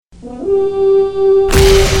You're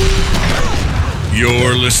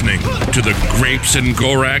listening to the Grapes and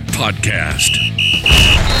Gorak podcast.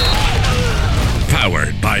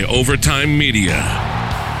 Powered by Overtime Media.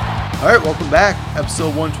 All right, welcome back. Episode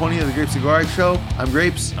 120 of the Grapes and Gorak Show. I'm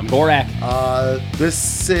Grapes. I'm Gorak.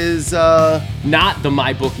 This is Not the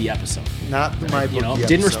MyBookie episode. not the MyBookie episode.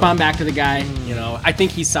 Didn't respond back to the guy. I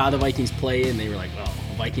think he saw the Vikings play and they were like, "Oh,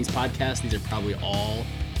 a Vikings podcast. These are probably all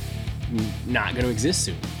not going to exist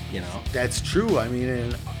soon." That's true. I mean,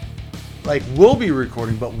 and, we'll be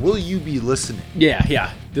recording, but will you be listening?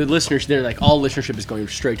 Yeah. The listeners, they're like, all listenership is going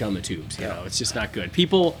straight down the tubes. It's just not good.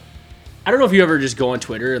 People, I don't know if you ever just go on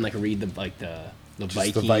Twitter and read the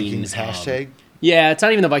Vikings hashtag. Yeah, it's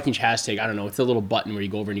not even the Vikings hashtag. I don't know. It's a little button where you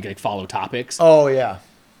go over and you can follow topics. Oh yeah.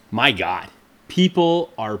 My God,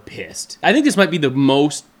 people are pissed. I think this might be the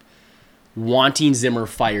most wanting Zimmer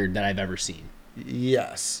fired that I've ever seen.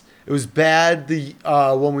 Yes, it was bad.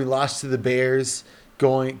 When we lost to the Bears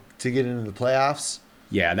going to get into the playoffs.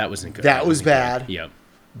 Yeah, that wasn't good. That was bad. Yep.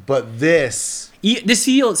 But this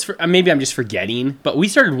feels, maybe I'm just forgetting, but we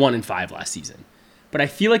started 1-5 last season. But I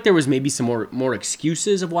feel like there was maybe some more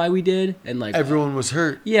excuses of why we did, and everyone was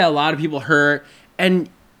hurt. Yeah, a lot of people hurt, and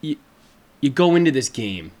you go into this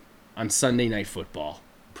game on Sunday Night Football,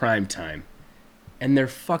 prime time, and their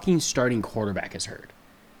fucking starting quarterback is hurt,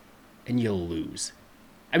 and you lose.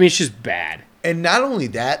 I mean, it's just bad. And not only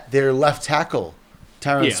that, their left tackle,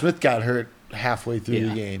 Tyron Smith, got hurt halfway through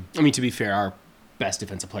the game. I mean, to be fair, our best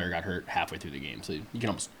defensive player got hurt halfway through the game, so you can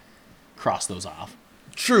almost cross those off.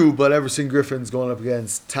 True, but Everson Griffin's going up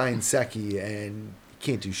against Tyne Secchi, and he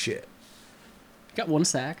can't do shit. Got one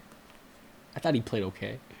sack. I thought he played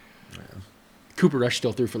okay. Yeah. Cooper Rush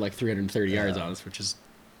still threw for 330 yards on us, which is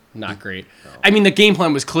not great. No. I mean, the game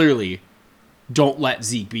plan was clearly don't let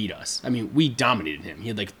Zeke beat us. I mean, we dominated him. He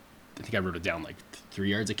had I think I wrote it down 3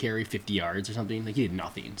 yards a carry, 50 yards or something. He did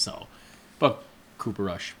nothing. So, but Cooper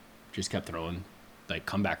Rush just kept throwing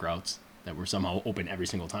comeback routes that were somehow open every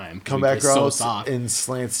single time. Comeback routes and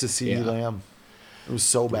slants to CeeDee Lamb. It was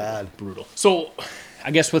so bad. Brutal. So,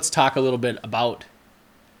 I guess let's talk a little bit about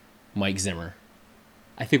Mike Zimmer.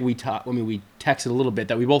 I think we texted a little bit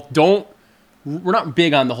that we both we're not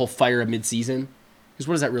big on the whole fire of midseason, because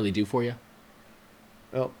what does that really do for you?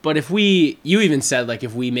 Oh. But you even said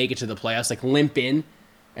if we make it to the playoffs, limp in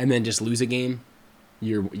and then just lose a game,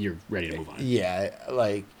 you're ready to move on. Yeah,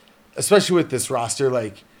 especially with this roster,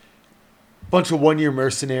 bunch of one-year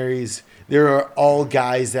mercenaries. There are all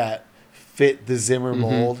guys that fit the Zimmer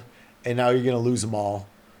mold, and now you're going to lose them all.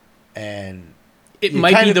 And it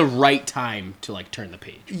might be the right time to turn the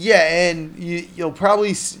page. Yeah, and you'll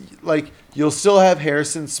probably you'll still have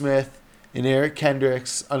Harrison Smith and Eric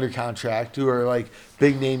Kendricks under contract, who are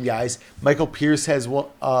big name guys. Michael Pierce has one,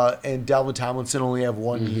 and Dalvin Tomlinson only have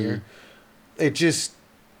 1 year. It just,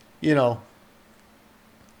 the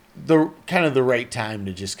right time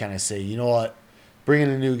to just kind of say, you know what, bring in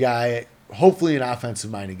a new guy, hopefully an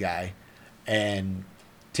offensive-minded guy, and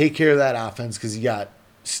take care of that offense, because you got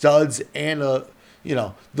studs and the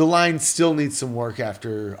line still needs some work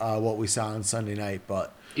after what we saw on Sunday night,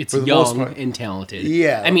 but it's young and talented.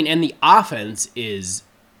 Yeah. I mean, and the offense is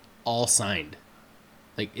all signed.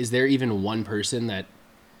 Is there even one person that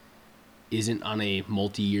isn't on a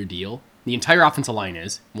multi-year deal? The entire offensive line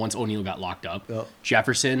is, once O'Neal got locked up. Yep.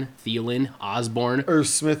 Jefferson, Thielen, Osborne. Irv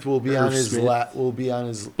Smith will be on his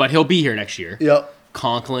But he'll be here next year. Yep.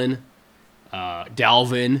 Conklin,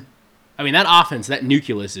 Dalvin. I mean, that offense, that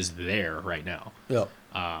nucleus is there right now. Yep.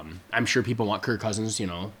 I'm sure people want Kirk Cousins,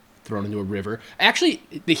 thrown into a river. Actually,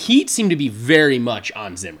 the heat seemed to be very much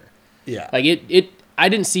on Zimmer. Yeah.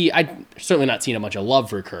 I've certainly not seen a much of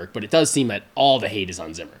love for Kirk, but it does seem that all the hate is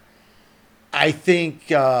on Zimmer. I think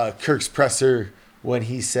Kirk's presser, when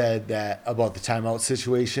he said that about the timeout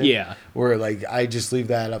situation, where I just leave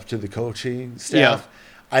that up to the coaching staff,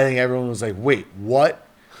 I think everyone was like, wait, what?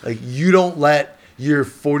 You don't let your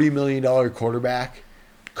 $40 million quarterback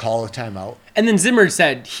call a timeout? And then Zimmer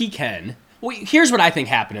said he can. Well, here's what I think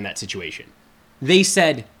happened in that situation. They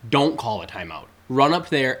said, don't call a timeout. Run up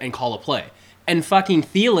there and call a play. And fucking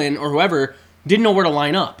Thielen or whoever didn't know where to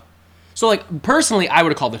line up. So, personally, I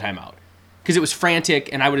would have called the timeout, because it was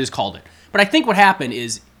frantic, and I would have just called it. But I think what happened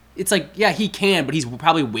is, it's he can, but he's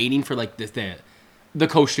probably waiting for, the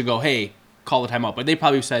coach to go, hey, call the timeout. But they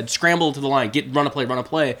probably said, scramble to the line, run a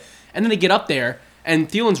play. And then they get up there, and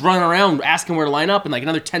Thielen's running around asking where to line up, and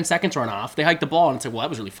another 10 seconds run off. They hike the ball, and it's well, that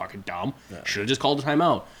was really fucking dumb. Yeah. Should have just called a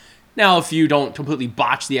timeout. Now, if you don't completely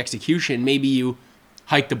botch the execution, maybe you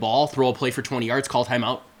hike the ball, throw a play for 20 yards, call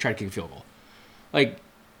timeout, try to kick a field goal.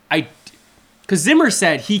 Because Zimmer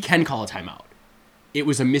said he can call a timeout. it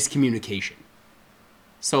was a miscommunication.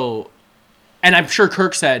 So, and I'm sure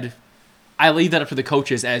Kirk said, I leave that up to the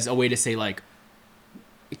coaches as a way to say, like,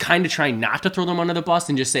 kind of trying not to throw them under the bus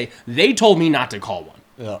and just say, they told me not to call one.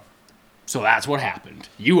 Yeah. So that's what happened.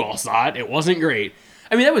 You all saw it. It wasn't great.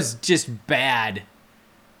 I mean, that was just bad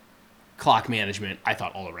clock management, I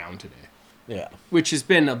thought, all around today. Yeah. Which has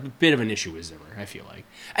been a bit of an issue with Zimmer, I feel like.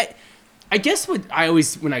 I guess when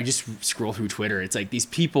I just scroll through Twitter, it's like these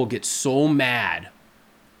people get so mad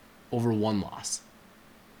over one loss.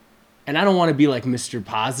 And I don't want to be like Mr.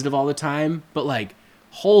 Positive all the time, but like,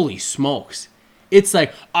 holy smokes. It's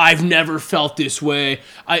like, I've never felt this way.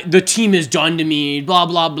 The team is done to me, blah,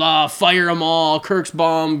 blah, blah. Fire them all. Kirk's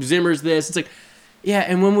bum. Zimmer's this. It's like, yeah,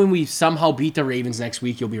 and when we somehow beat the Ravens next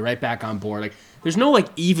week, you'll be right back on board. Like, there's no like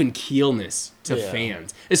even keelness to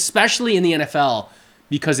fans, especially in the NFL,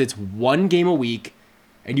 because it's one game a week,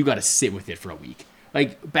 and you got to sit with it for a week.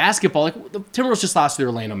 Like basketball, like the Timberwolves just lost to the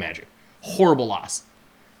Orlando Magic, horrible loss.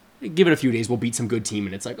 Give it a few days, we'll beat some good team,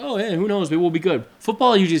 and it's like, oh yeah, who knows? Maybe we'll be good.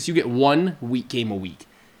 Football, you get 1 week game a week.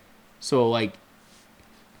 So like,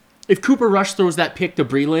 if Cooper Rush throws that pick to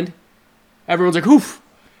Breland, everyone's like, oof.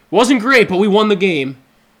 Wasn't great, but we won the game.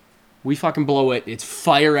 We fucking blow it. It's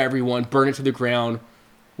fire everyone, burn it to the ground.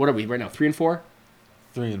 What are we right now? 3-4?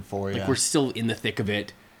 3-4, yeah. Like we're still in the thick of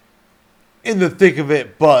it. In the thick of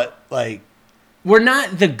it, but like we're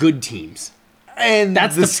not the good teams. And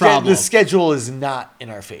that's the problem. The schedule is not in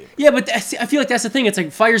our favor. Yeah, but I feel like that's the thing. It's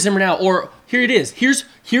like fire Zimmer now, or here it is. Here's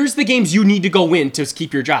the games you need to go win to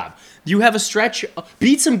keep your job. You have a stretch.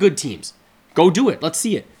 Beat some good teams. Go do it. Let's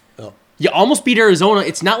see it. Oh. You almost beat Arizona.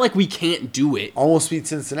 It's not like we can't do it. Almost beat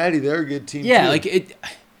Cincinnati. They're a good team. Yeah, too. like it.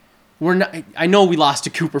 We're not. I know we lost to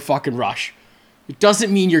Cooper fucking Rush. It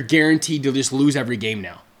doesn't mean you're guaranteed to just lose every game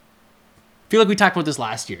now. I feel like we talked about this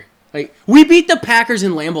last year. Like we beat the Packers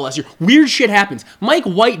in Lambeau last year. Weird shit happens. Mike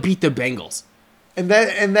White beat the Bengals. And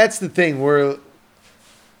that's the thing where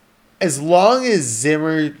as long as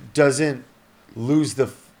Zimmer doesn't lose the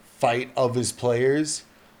fight of his players,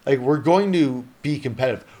 like we're going to be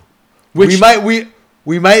competitive. We might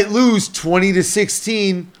lose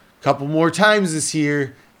 20-16 a couple more times this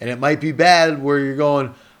year, and it might be bad where you're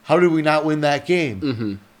going, how did we not win that game?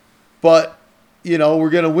 Mm-hmm. But, we're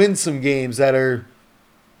going to win some games that are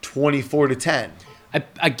 24-10.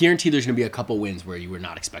 I guarantee there's going to be a couple wins where you were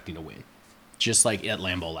not expecting to win, just like at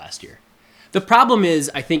Lambeau last year. The problem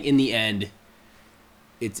is, I think in the end,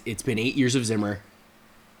 it's been 8 years of Zimmer.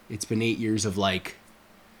 It's been 8 years of like.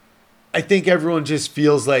 I think everyone just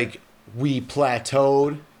feels like we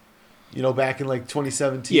plateaued, back in like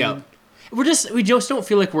 2017. Yeah, we just don't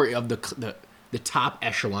feel like we're of the top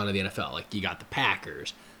echelon of the NFL. Like you got the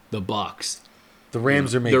Packers, the Bucks. The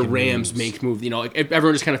Rams are making moves. The Rams make moves. Like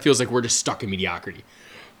everyone just kind of feels like we're just stuck in mediocrity,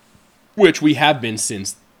 which we have been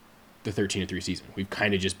since the 13-3 season. We've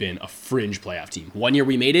kind of just been a fringe playoff team. One year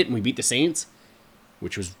we made it and we beat the Saints,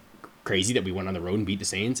 which was crazy that we went on the road and beat the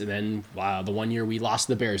Saints. And then the 1 year we lost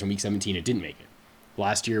to the Bears in Week 17 and didn't make it.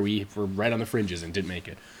 Last year we were right on the fringes and didn't make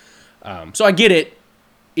it. So I get it.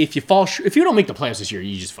 If you don't make the playoffs this year,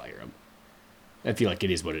 you just fire them. I feel like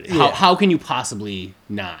it is what it is. Yeah. How can you possibly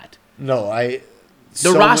not? No,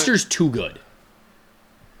 The roster's too good,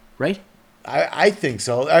 right? I think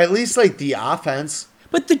so. Or at least like the offense.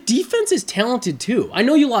 But the defense is talented too. I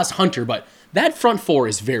know you lost Hunter, but that front four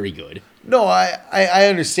is very good. No, I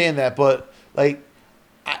understand that, but like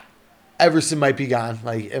Everson might be gone.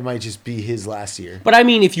 Like it might just be his last year. But I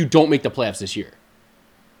mean, if you don't make the playoffs this year,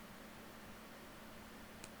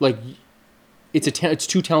 like it's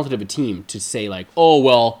too talented of a team to say like, oh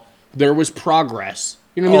well, there was progress.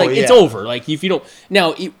 You know what I mean? Like, it's over. Like, if you don't...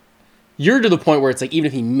 Now, you're to the point where it's like, even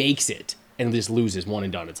if he makes it and just loses one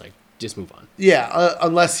and done, it's like, just move on. Yeah,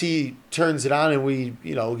 unless he turns it on and we,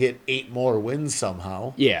 get 8 more wins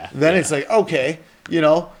somehow. Yeah. Then it's like, okay,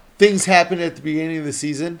 things happen at the beginning of the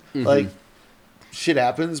season. Mm-hmm. Like, shit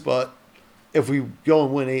happens, but if we go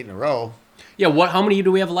and win 8 in a row... Yeah, how many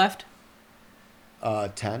do we have left?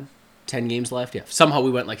 10. 10 games left, yeah. Somehow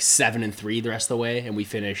we went like 7-3 the rest of the way, and we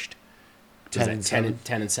finished... 10 and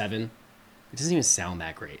 7. It doesn't even sound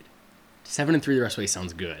that great. 7-3 the rest of the way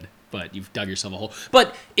sounds good, but you've dug yourself a hole.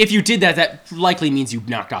 But if you did that, that likely means you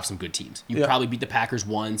knocked off some good teams. You probably beat the Packers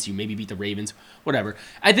once. You maybe beat the Ravens. Whatever.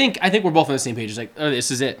 I think we're both on the same page. It's like, oh,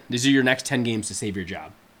 this is it. These are your next 10 games to save your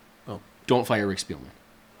job. Oh, don't fire Rick Spielman.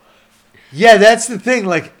 Yeah, that's the thing.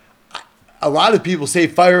 Like, a lot of people say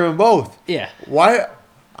fire them both. Yeah. Why?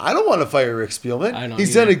 I don't want to fire Rick Spielman. I don't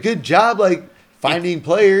He's either. done a good job, like. Finding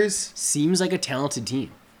players. Seems like a talented team.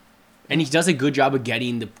 And he does a good job of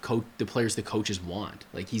getting the players the coaches want.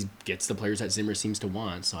 Like, he gets the players that Zimmer seems to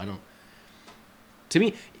want, so I don't... to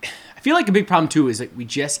me, I feel like a big problem too is that we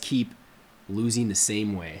just keep losing the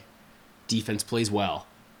same way. Defense plays well.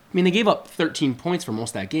 I mean, they gave up 13 points for most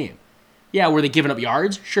of that game. Yeah, were they giving up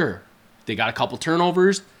yards? Sure. They got a couple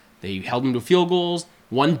turnovers. They held them to field goals.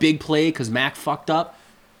 One big play because Mac fucked up.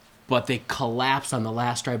 But they collapsed on the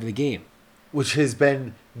last drive of the game. Which has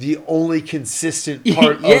been the only consistent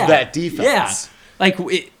part of that defense. Yeah. Like,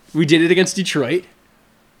 we did it against Detroit.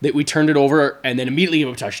 That we turned it over and then immediately gave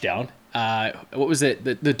up a touchdown. What was it?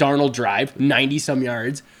 The Darnold drive, 90-some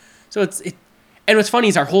yards. So and what's funny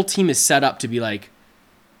is our whole team is set up to be like,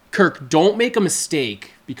 Kirk, don't make a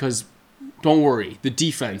mistake because don't worry, the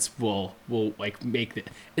defense will like make it.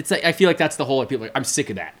 It's like I feel like that's the whole. I feel like I'm sick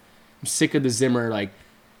of that. I'm sick of the Zimmer like.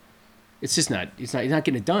 It's just not. He's not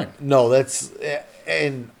getting it done. No,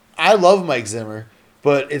 and I love Mike Zimmer,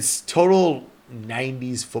 but it's total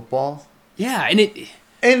 '90s football. Yeah,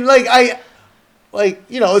 and like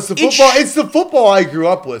it's the football. It's the football I grew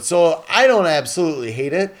up with, so I don't absolutely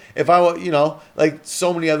hate it. If I like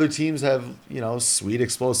so many other teams have sweet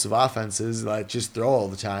explosive offenses that just throw all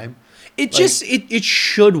the time. It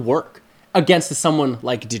should work against someone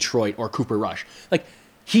like Detroit or Cooper Rush. Like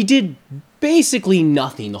he did basically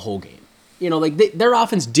nothing the whole game. Their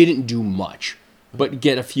offense didn't do much, but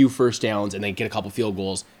get a few first downs and then get a couple field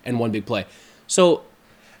goals and one big play. So,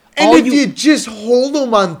 and if you just hold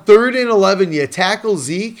them on 3rd and 11, you tackle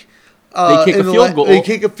Zeke. They kick a field goal. They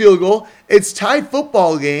kick a field goal. It's tied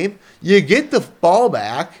football game. You get the ball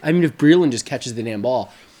back. I mean, if Breeland just catches the damn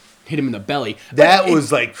ball, hit him in the belly. That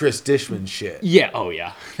was like Chris Dishman shit. Yeah. Oh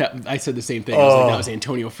yeah. I said the same thing. I was like, that was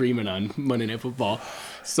Antonio Freeman on Monday Night Football.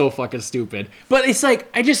 So fucking stupid. But it's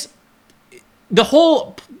like the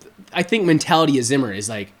whole I think mentality of Zimmer is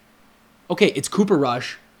like, okay, it's Cooper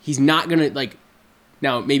Rush. He's not gonna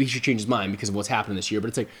now maybe he should change his mind because of what's happening this year. But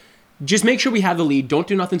it's like, just make sure we have the lead. Don't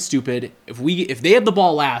do nothing stupid. If they have the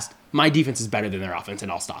ball last, my defense is better than their offense,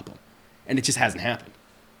 and I'll stop them. And it just hasn't happened.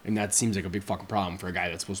 And that seems like a big fucking problem for a guy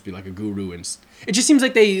that's supposed to be like a guru. And it just seems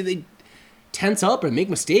like they tense up and make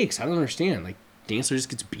mistakes. I don't understand. Like, Dantzler just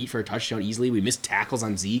gets beat for a touchdown easily. We missed tackles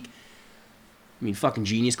on Zeke. I mean, fucking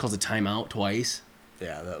Genius calls a timeout twice.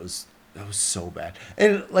 Yeah, that was so bad.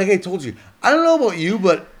 And like I told you, I don't know about you,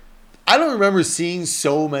 but I don't remember seeing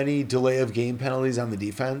so many delay of game penalties on the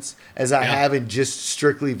defense as I have in just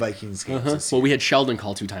strictly Vikings games. This year. Well, we had Sheldon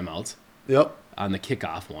call 2 timeouts. Yep. On the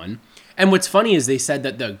kickoff one. And what's funny is they said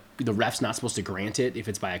that the ref's not supposed to grant it if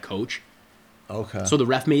it's by a coach. Okay. So the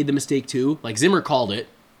ref made the mistake too. Like Zimmer called it,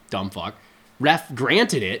 dumb fuck. Ref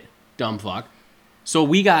granted it, dumb fuck. So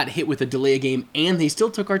we got hit with a delay of game and they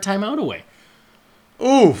still took our timeout away.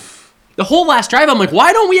 Oof. The whole last drive, I'm like,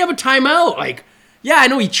 why don't we have a timeout? Like, yeah, I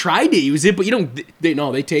know he tried to use it, but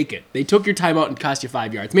they take it. They took your timeout and cost you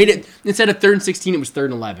 5 yards. Made it, instead of 3rd and 16, it was 3rd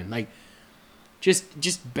and 11. Like,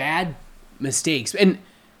 just bad mistakes. And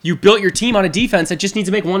you built your team on a defense that just needs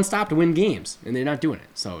to make one stop to win games, and they're not doing it.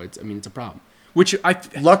 So it's a problem.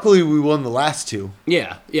 Luckily we won the last 2.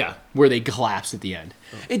 Yeah, where they collapsed at the end.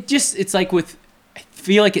 It's like I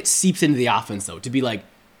feel like it seeps into the offense though to be like,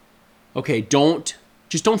 okay, don't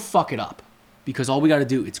fuck it up, because all we got to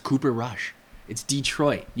do, it's Cooper Rush, it's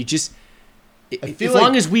Detroit.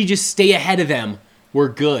 Long as we just stay ahead of them, we're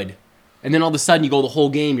good. And then all of a sudden you go the whole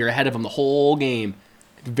game, you're ahead of them the whole game.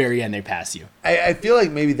 At the very end, they pass you. I feel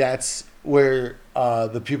like maybe that's where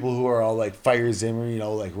the people who are all like fire Zimmer,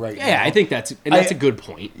 right now. Yeah, I think that's a good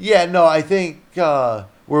point. Yeah, no, I think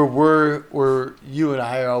where you and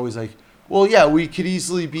I are always like, well, yeah, we could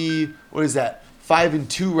easily be,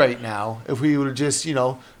 5-2 right now if we would have just,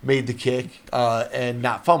 made the kick and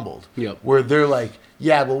not fumbled. Yep. Where they're like,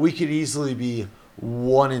 yeah, but we could easily be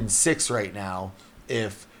 1-6 right now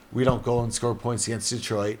if we don't go and score points against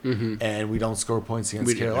Detroit, and we don't score points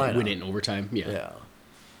against Carolina. We didn't overtime. Yeah.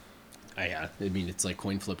 Yeah. I mean, it's like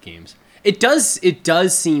coin flip games. It does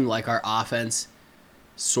seem like our offense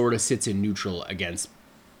sort of sits in neutral against,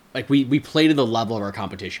 like we play to the level of our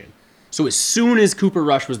competition. So as soon as Cooper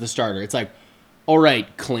Rush was the starter, it's like, all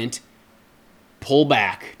right, Clint, pull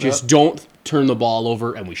back. Just don't turn the ball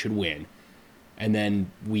over, and we should win. And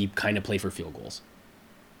then we kind of play for field goals.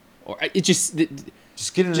 Or it just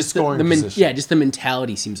get in the scoring position. Yeah, just the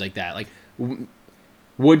mentality seems like that. Like,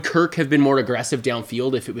 would Kirk have been more aggressive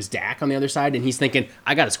downfield if it was Dak on the other side? And he's thinking,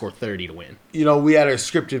 I got to score 30 to win. We had our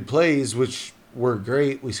scripted plays, which were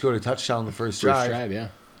great. We scored a touchdown the first drive. First drive, yeah.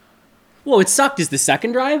 Well, it sucked is the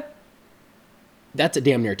second drive. That's a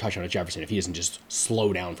damn near touchdown at Jefferson if he doesn't just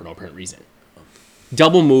slow down for no apparent reason.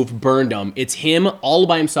 Double move, burned him. It's him all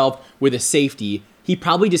by himself with a safety. He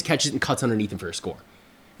probably just catches it and cuts underneath him for a score.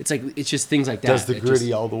 It's just things like that. Does the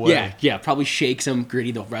gritty all the way. Yeah, probably shakes him,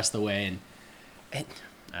 gritty the rest of the way. And I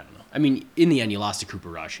don't know. I mean, in the end, you lost to Cooper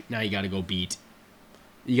Rush. Now you got to go beat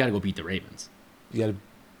the Ravens. You got to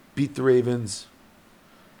beat the Ravens,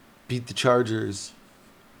 beat the Chargers.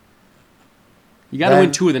 You got to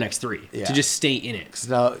win 2 of the next 3 to just stay in it.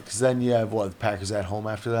 Because then you have, the Packers at home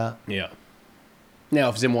after that? Yeah. Now,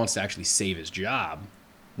 if Zim wants to actually save his job,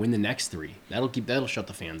 win the next 3. That'll shut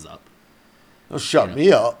the fans up. It'll shut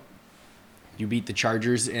me up. You beat the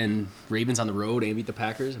Chargers and Ravens on the road and beat the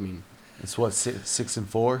Packers. I mean, it's what,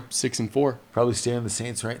 6-4? 6-4. Probably staring the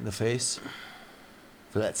Saints right in the face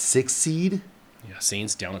for that 6th seed. Yeah,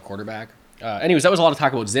 Saints down a quarterback. Anyways, that was a lot of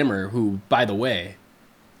talk about Zimmer, who, by the way,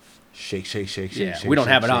 shake. Yeah, we don't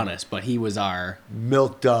have it on us, but he was our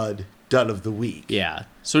milk dud of the week. Yeah.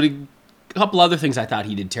 So a couple other things I thought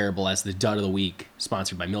he did terrible as the dud of the week,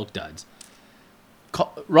 sponsored by Milk Duds.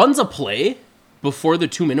 Runs a play before the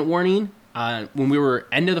 2-minute warning when we were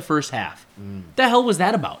end of the first half. The hell was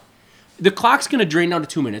that about? The clock's gonna drain down to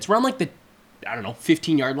 2 minutes. We're on like the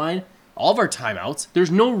 15-yard line. All of our timeouts.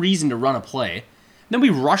 There's no reason to run a play. Then we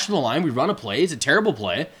rush to the line. We run a play. It's a terrible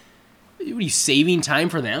play. What are you saving time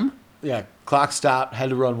for them? Yeah, clock stopped.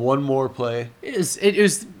 Had to run one more play. It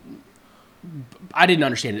was. I didn't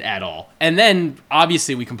understand it at all. And then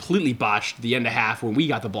obviously we completely botched the end of half when we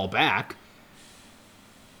got the ball back.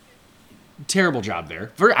 Terrible job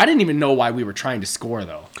there. I didn't even know why we were trying to score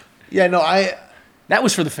though. Yeah, no, that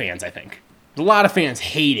was for the fans. I think a lot of fans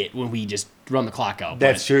hate it when we just run the clock out.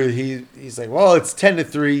 That's true. He's like, well, it's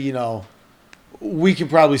 10-3. We can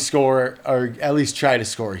probably score or at least try to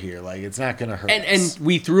score here. Like, it's not going to hurt us. And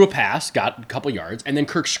we threw a pass, got a couple yards, and then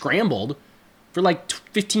Kirk scrambled for like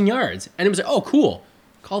 15 yards. And it was like, oh, cool.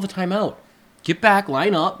 Call the timeout. Get back,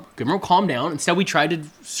 line up, give them a calm down. Instead, we tried to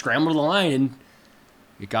scramble to the line, and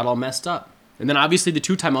it got all messed up. And then, obviously, the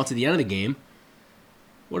 2 timeouts at the end of the game.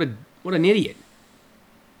 What an idiot.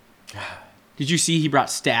 Did you see he brought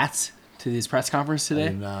stats to his press conference today? I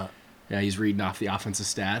did not. Yeah, he's reading off the offensive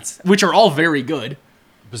stats, which are all very good.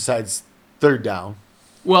 Besides third down.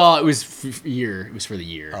 Well, it was for the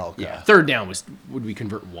year. Oh, okay. Yeah, third down would we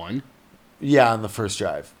convert 1? Yeah, on the first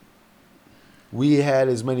drive. We had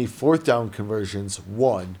as many 4th down conversions,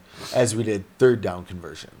 1, as we did 3rd down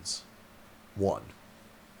conversions, 1.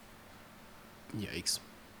 Yikes.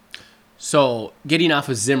 So, getting off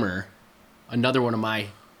of Zimmer, another one of my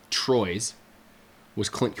Troys was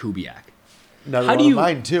Clint Kubiak. Another one of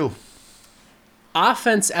mine, too.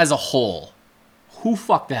 Offense as a whole, who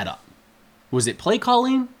fucked that up? Was it play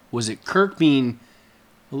calling? Was it Kirk being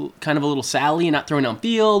kind of a little Sally and not throwing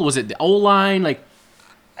downfield? Was it the O-line?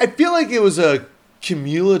 I feel like it was a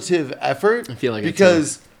cumulative effort. I feel like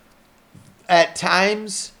because at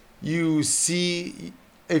times you see,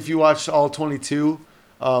 if you watched all 22,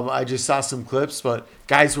 I just saw some clips, but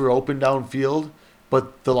guys were open downfield,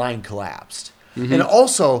 but the line collapsed. Mm-hmm. And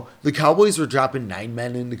also, the Cowboys were dropping 9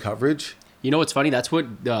 men into coverage. You know what's funny? That's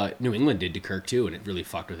what New England did to Kirk, too, and it really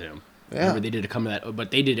fucked with him. Yeah. Remember, they did but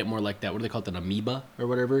they did it more like that. What do they call it? An amoeba or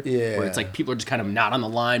whatever? Yeah. Where it's like people are just kind of not on the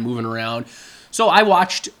line, moving around. So I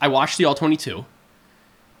watched the All-22.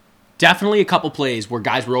 Definitely a couple plays where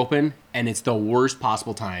guys were open, and it's the worst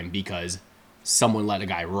possible time because someone let a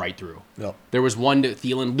guy right through. Yep. There was one to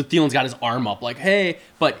Thielen. Thielen's got his arm up like, hey,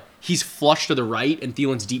 but he's flush to the right, and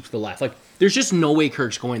Thielen's deep to the left. Like, there's just no way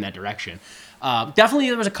Kirk's going that direction. Definitely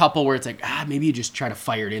there was a couple where it's like, maybe you just try to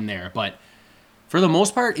fire it in there. But for the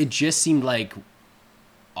most part, it just seemed like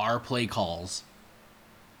our play calls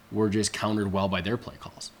were just countered well by their play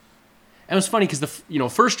calls. And it was funny because the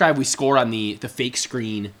first drive we score on the fake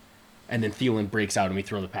screen, and then Thielen breaks out and we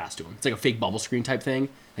throw the pass to him. It's like a fake bubble screen type thing.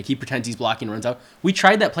 Like he pretends he's blocking and runs out. We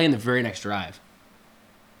tried that play in the very next drive.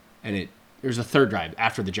 And it was a third drive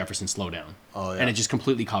after the Jefferson slowdown. Oh, yeah. And it just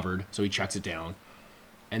completely covered, so he checks it down.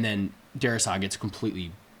 And then Darisaw gets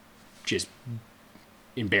completely just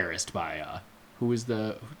embarrassed by who was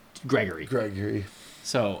the Gregory.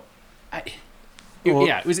 So, I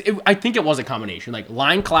think it was a combination. Like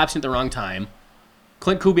line collapsing at the wrong time,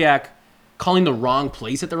 Clint Kubiak calling the wrong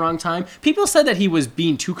place at the wrong time. People said that he was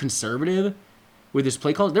being too conservative with his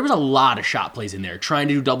play calls. There was a lot of shot plays in there trying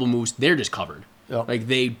to do double moves. They're just covered. Yep. Like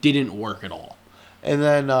they didn't work at all. And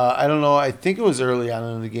then, I don't know, I think it was early on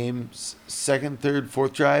in the game, second, third,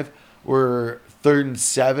 fourth drive, where 3rd and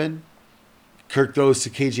 7, Kirk throws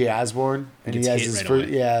to KJ Osborne, and he has his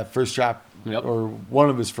first drop, or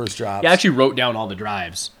one of his first drops. Yeah, I actually wrote down all the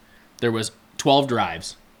drives. There was 12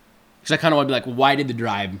 drives. Because I kind of want to be like, why did the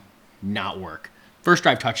drive not work? First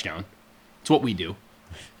drive, touchdown. It's what we do.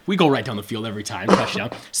 We go right down the field every time,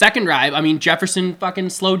 touchdown. Second drive, Jefferson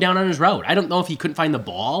fucking slowed down on his route. I don't know if he couldn't find the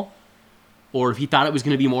ball or if he thought it was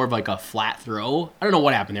going to be more of like a flat throw. I don't know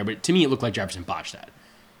what happened there, but to me it looked like Jefferson botched that.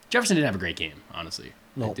 Jefferson didn't have a great game, honestly.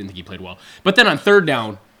 I didn't think he played well. But then on third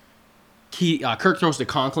down, Kirk throws to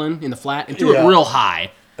Conklin in the flat and threw it real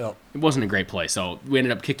high. Yep. It wasn't a great play, so we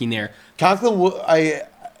ended up kicking there. Conklin, it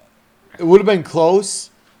would have been close,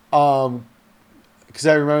 because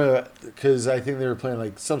I remember, because I think they were playing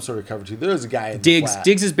like some sort of cover two. There was a guy in the flat.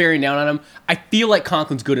 Diggs is bearing down on him. I feel like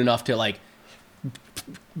Conklin's good enough to like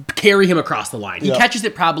carry him across the line. He catches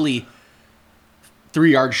it probably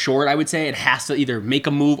 3 yards short, I would say. It has to either make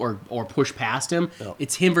a move or push past him. Yep.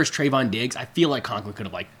 It's him versus Trayvon Diggs. I feel like Conklin could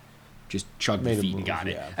have like just chugged the feet and got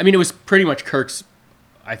it. I mean, it was pretty much Kirk's,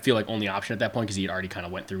 I feel like, only option at that point because he had already kind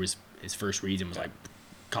of went through his first reads and was like,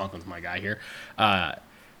 Conklin's my guy here.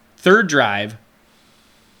 Third drive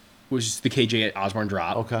was the KJ Osborne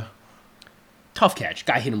drop. Okay. Tough catch.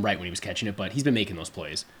 Guy hit him right when he was catching it, but he's been making those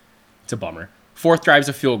plays. It's a bummer. Fourth drive's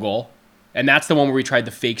a field goal, and that's the one where we tried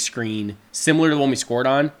the fake screen, similar to the one we scored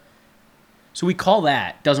on. So we call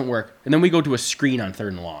that. Doesn't work. And then we go to a screen on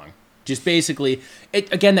third and long. Just basically,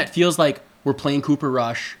 again, that feels like we're playing Cooper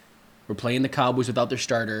Rush. We're playing the Cowboys without their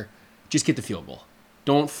starter. Just get the field goal.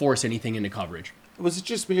 Don't force anything into coverage. Was it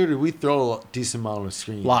just me or did we throw a decent amount of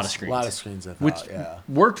screens? A lot of screens. A lot of screens, I thought. Which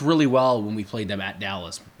worked really well when we played them at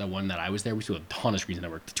Dallas. The one that I was there, we threw a ton of screens and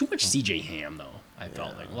that worked. Too much CJ Ham, though, I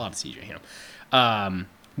felt like. A lot of CJ Ham.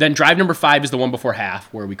 Then drive number 5 is the one before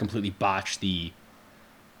half where we completely botched the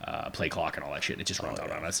play clock and all that shit. It just runs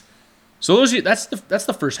out on us. So that's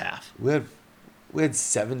the first half. We had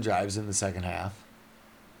 7 drives in the second half.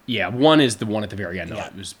 Yeah, one is the one at the very end. Yeah.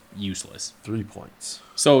 It was useless. 3 points.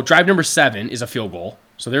 So drive number 7 is a field goal.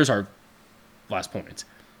 So there's our last points.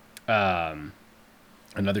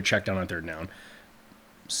 Another check down on third down.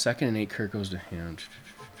 2nd and 8, Kirk goes to him.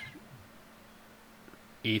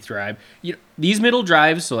 8th drive. These middle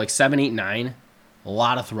drives, so like 7, 8, 9, a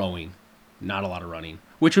lot of throwing, not a lot of running.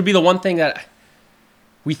 Which would be the one thing that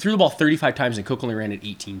we threw the ball 35 times and Cook only ran it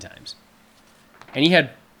 18 times. And he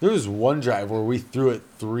had... There was one drive where we threw it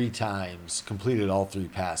 3 times, completed all 3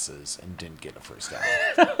 passes, and didn't get a first down.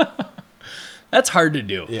 That's hard to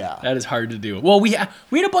do. Yeah. That is hard to do. Well, we had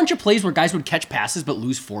a bunch of plays where guys would catch passes but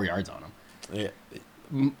lose 4 yards on them.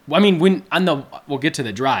 Yeah. I mean, we'll get to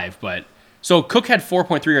the drive, but... So Cook had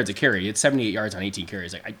 4.3 yards a carry. He had 78 yards on 18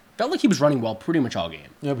 carries. Like I felt like he was running well pretty much all game.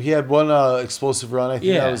 Yep, he had one explosive run. I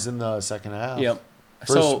think that was in the second half. Yep.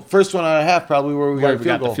 First one and a half probably where we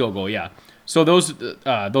got the field goal. Yeah. So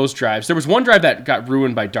those drives. There was one drive that got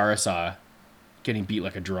ruined by Darrisaw getting beat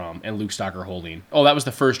like a drum and Luke Stocker holding. Oh, that was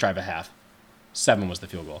the first drive at half. 7 was the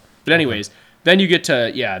field goal. But anyways, then you get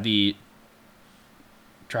to the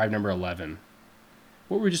drive number 11.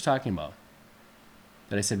 What were we just talking about?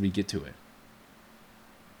 That I said we'd get to it.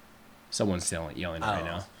 Someone's yelling right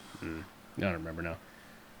now. I don't remember now.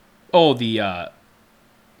 Oh,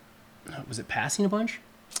 was it passing a bunch?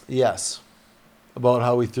 Yes. About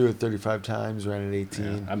how we threw it 35 times, ran it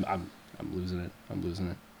 18. Yeah, I'm losing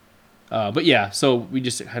it. But yeah, so we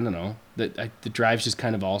just, I don't know. The drives just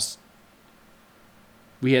kind of all...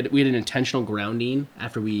 We had an intentional grounding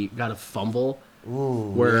after we got a fumble.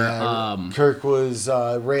 Ooh, where Kirk was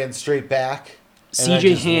ran straight back.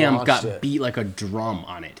 CJ Ham got beat like a drum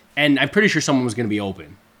on it. And I'm pretty sure someone was going to be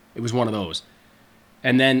open. It was one of those.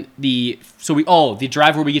 And then the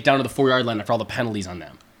drive where we get down to the 4-yard line after all the penalties on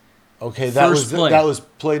them. Okay, that was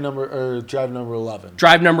drive number 11.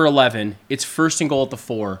 Drive number 11. It's 1st and goal at the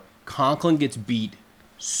 4. Conklin gets beat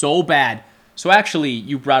so bad. So actually,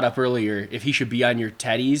 you brought up earlier if he should be on your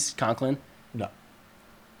Teddies, Conklin. No.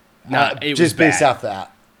 Just based off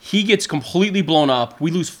that. He gets completely blown up. We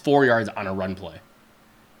lose 4 yards on a run play.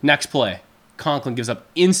 Next play, Conklin gives up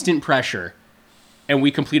instant pressure, and we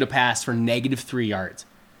complete a pass for -3 yards.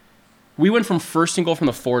 We went from 1st and goal from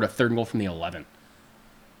the 4 to 3rd and goal from the 11.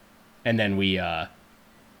 And then we Kirk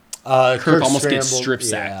almost gets strip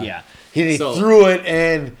sacked. Yeah. He threw it,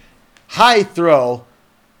 and high throw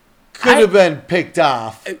could have been picked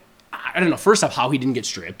off. I don't know. First off, how he didn't get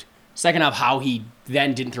stripped. Second off, how he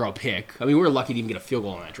then didn't throw a pick. I mean, we were lucky to even get a field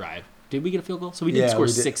goal on that drive. Did we get a field goal? So we did score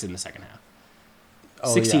 6 in the second half.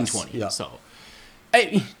 16-20. Yeah. So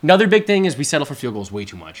another big thing is we settle for field goals way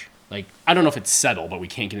too much. Like, I don't know if it's settle, but we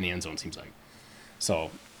can't get in the end zone, seems like. So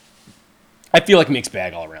I feel like mixed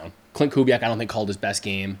bag all around. Clint Kubiak, I don't think, called his best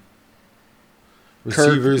game.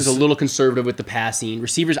 Kirk was a little conservative with the passing.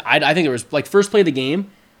 Receivers, I think it was like first play of the game,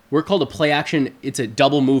 we're called a play action. It's a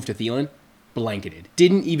double move to Thielen. Blanketed.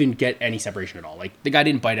 Didn't even get any separation at all. Like, the guy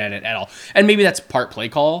didn't bite at it at all. And maybe that's part play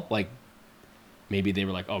call. Like, maybe they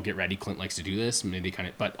were like, oh, get ready. Clint likes to do this. Maybe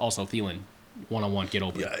but also Thielen one-on-one, get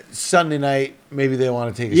open. Yeah, Sunday night, maybe they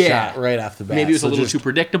want to take a shot right off the bat. Maybe it was a little too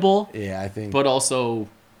predictable. Yeah, I think. But also,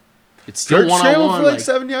 it's still one-on-one. one-on-one. For like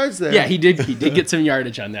 7 yards there. Yeah, he did get some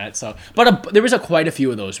yardage on that. So, but there was quite a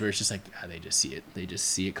few of those where it's just like they just see it. They just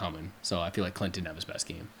see it coming. So I feel like Clint didn't have his best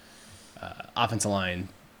game. Offensive line,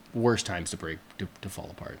 worst times to break to fall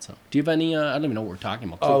apart. So, do you have any? I don't even know what we're talking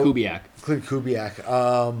about. Kubiak. Clint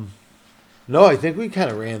Kubiak. No, I think we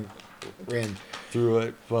kind of ran through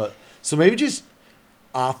it, but so maybe just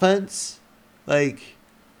offense, like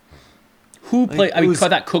who played? I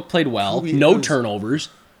thought Cook played well. No turnovers.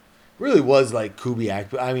 Really was like Kubiak,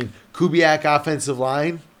 but I mean Kubiak offensive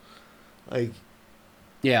line, like.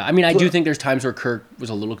 Yeah, I mean I do think there's times where Kirk was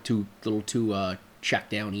a little too check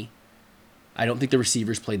downy. I don't think the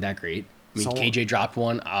receivers played that great. I mean, KJ dropped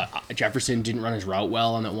one. Jefferson didn't run his route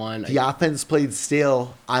well on that one. The offense played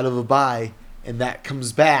stale out of a bye, and that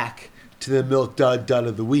comes back to the milk dud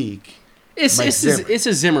of the week. It's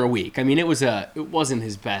a Zimmer week. I mean, it wasn't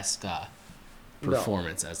his best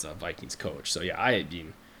performance as a Vikings coach. So yeah,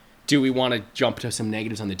 do we want to jump to some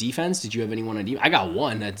negatives on the defense? Did you have anyone on defense? I got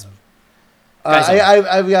one. That's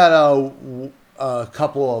I've got a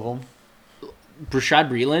couple of them. Brashad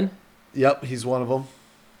Breeland. Yep, he's one of them.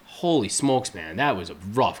 Holy smokes, man! That was a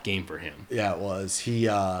rough game for him. Yeah, it was. He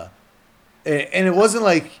and it wasn't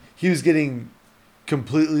like he was getting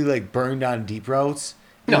completely like burned on deep routes.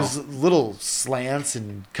 It was little slants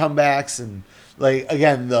and comebacks and like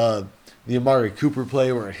again the Amari Cooper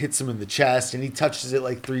play where it hits him in the chest and he touches it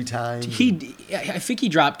like 3 times. I think he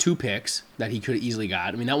dropped 2 picks that he could have easily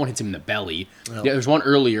got. I mean, that one hits him in the belly. Oh. There was one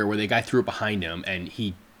earlier where the guy threw it behind him and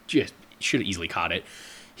he just should have easily caught it.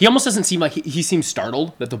 He almost doesn't seem like he seems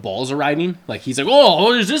startled that the ball's arriving. Like he's like, "Oh,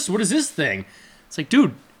 what is this? What is this thing?" It's like,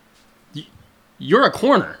 dude, you're a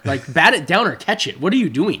corner. Like, bat it down or catch it. What are you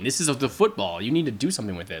doing? This is the football. You need to do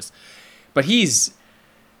something with this. But he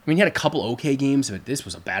had a couple okay games, but this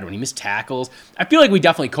was a bad one. He missed tackles. I feel like we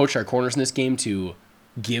definitely coached our corners in this game to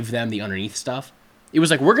give them the underneath stuff. It was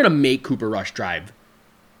like, we're going to make Cooper Rush drive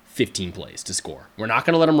 15 plays to score. We're not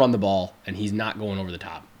going to let him run the ball, and he's not going over the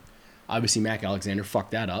top. Obviously, Mac Alexander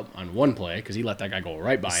fucked that up on one play because he let that guy go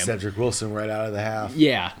right by him. Cedric Wilson right out of the half.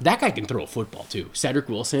 Yeah, that guy can throw a football too. Cedric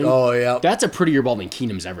Wilson. Oh, yeah. That's a prettier ball than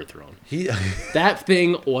Keenum's ever thrown. That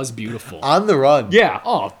thing was beautiful. On the run. Yeah.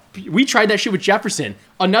 Oh, we tried that shit with Jefferson.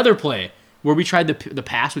 Another play where we tried the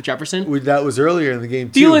pass with Jefferson. That was earlier in the game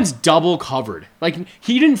too. Thielen's double covered. Like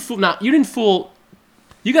he didn't fool. You didn't fool.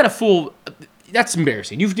 You got to fool. That's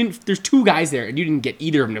embarrassing. There's 2 guys there and you didn't get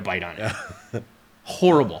either of them to bite on it.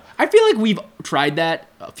 Horrible. I feel like we've tried that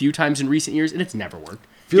a few times in recent years, and it's never worked.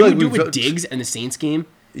 Did we do it with Diggs and the Saints game?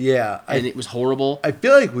 Yeah. And it was horrible. I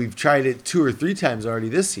feel like we've tried it 2 or 3 times already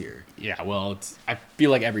this year. Yeah, well, I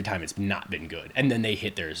feel like every time it's not been good, and then they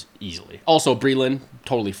hit theirs easily. Also, Breeland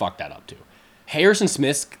totally fucked that up, too. Harrison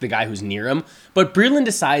Smith's the guy who's near him, but Breeland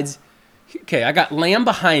decides, okay, I got Lamb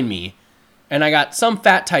behind me, and I got some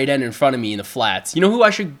fat tight end in front of me in the flats. You know who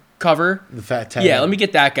I should cover? The fat tight end. Yeah, let me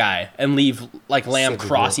get that guy and leave like Lamb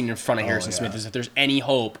crossing in front of Harrison Smith as if there's any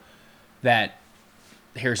hope that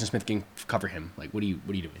Harrison Smith can cover him. Like, what are you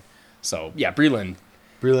doing? So yeah, Breeland,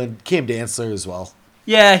 Cam Dantzler as well.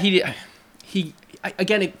 Yeah, he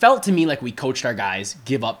again. It felt to me like we coached our guys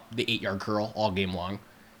give up the 8-yard curl all game long,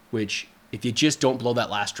 which if you just don't blow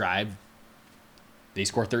that last drive, they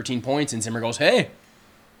score 13 points and Zimmer goes, "Hey,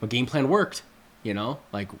 my game plan worked." You know,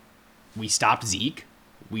 like we stopped Zeke.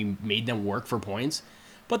 We made them work for points,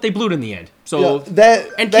 but they blew it in the end. So Cam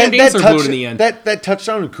Dantzler blew it in the end. That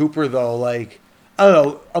touchdown to Cooper, though, like, I don't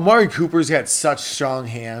know, Amari Cooper's got such strong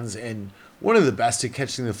hands and one of the best at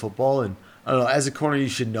catching the football. And I don't know, as a corner, you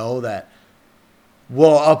should know that.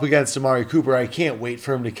 Well, up against Amari Cooper, I can't wait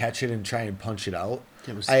for him to catch it and try and punch it out.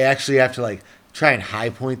 I actually have to like try and high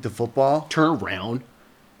point the football, turn around,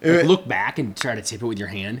 look back, and try to tip it with your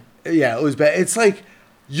hand. Yeah, it was bad. It's like.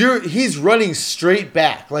 He's running straight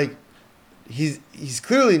back. Like he's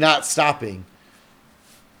clearly not stopping.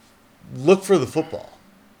 Look for the football.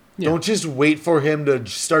 Yeah. Don't just wait for him to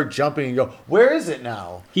start jumping and go, "Where is it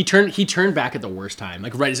now?" He turned back at the worst time,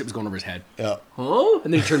 like right as it was going over his head. Yeah. Oh,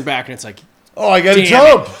 and then he turned back and it's like, "Oh, I got to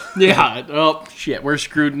jump." Yeah. Oh shit, we're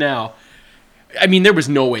screwed now. I mean, there was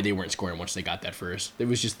no way they weren't scoring once they got that first. It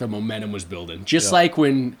was just the momentum was building. Just like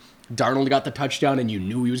when Darnold got the touchdown and you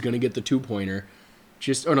knew he was going to get the 2-pointer.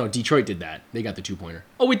 Detroit did that. They got the 2-pointer.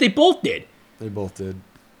 Oh, wait, they both did. They both did.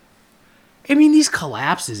 I mean, these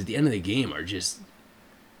collapses at the end of the game are just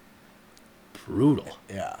brutal.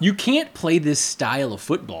 Yeah. You can't play this style of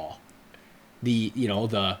football. The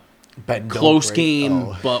Bet close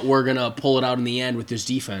game, but we're going to pull it out in the end with this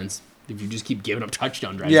defense. if you just keep giving up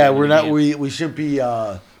touchdown drives. Yeah, we're not. We shouldn't be,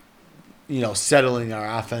 settling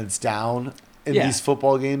our offense down in these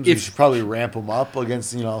football games. We should probably ramp them up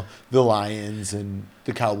against the Lions and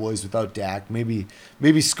the Cowboys without Dak. Maybe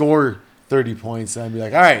score 30 points and I'd be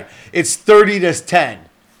like, all right, it's 30-10.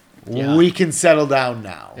 Yeah. We can settle down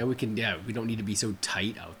now. Yeah, we can. Yeah, we don't need to be so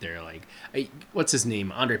tight out there. Like, what's his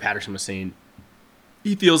name? Andre Patterson was saying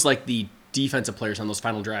he feels like the defensive players on those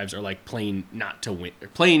final drives are like playing not to win, or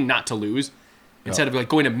playing not to lose, instead of like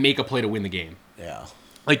going to make a play to win the game. Yeah,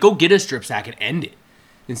 like go get a strip sack and end it.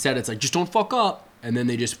 Instead, it's like just don't fuck up, and then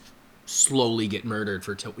they just slowly get murdered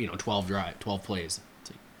for 12 plays.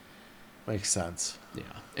 It's like, makes sense. Yeah,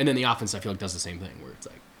 and then the offense I feel like does the same thing where it's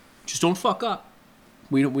like just don't fuck up.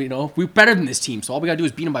 We're better than this team, so all we gotta do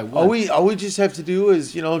is beat them by one. All we just have to do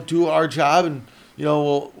is do our job, and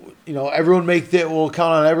we'll we'll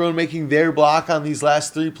count on everyone making their block on these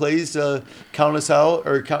last 3 plays to count us out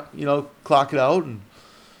or clock it out, and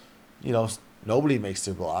nobody makes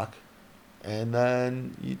their block, and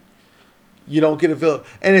then you don't get a field.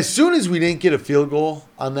 And as soon as we didn't get a field goal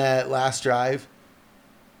on that last drive,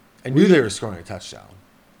 I knew they were scoring a touchdown.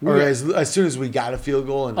 Or as soon as we got a field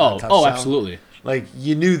goal and a touchdown. Oh, absolutely. Like,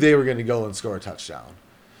 you knew they were going to go and score a touchdown.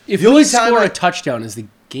 If we score a touchdown, is the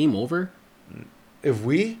game over? If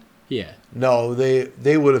we? Yeah. No,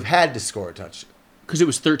 they would have had to score a touchdown. Because it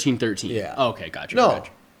was 13-13. Yeah. Oh, okay, gotcha. No.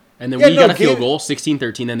 Gotcha. And then we got a field goal,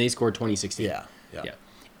 16-13, then they scored 20-16. Yeah.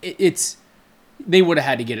 They would have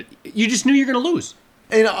had to get it. You just knew you were going to lose.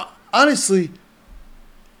 And honestly,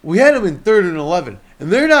 we had them in 3rd and 11.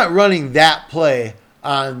 And they're not running that play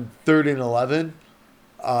on 3rd and 11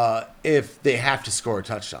 if they have to score a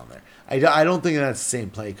touchdown there. I don't think that's the same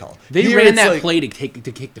play call. They ran that play to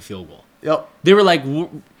kick the field goal. Yep. They were like,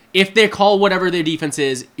 if they call whatever their defense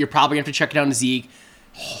is, you're probably going to have to check it down to Zeke.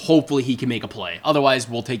 Hopefully he can make a play. Otherwise,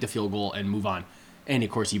 we'll take the field goal and move on. And, of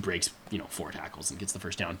course, he breaks 4 tackles and gets the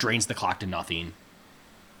first down. Drains the clock to nothing.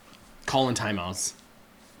 Calling timeouts.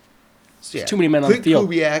 So, yeah. Too many men on the field.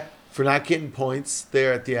 Kubiak for not getting points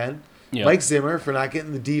there at the end. Yep. Mike Zimmer for not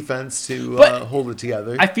getting the defense to hold it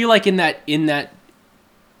together. I feel like in that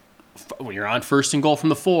when you're on 1st and goal from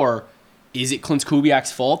the 4, is it Clint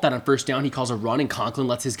Kubiak's fault that on 1st down he calls a run and Conklin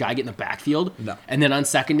lets his guy get in the backfield? No. And then on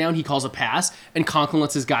 2nd down he calls a pass and Conklin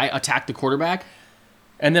lets his guy attack the quarterback?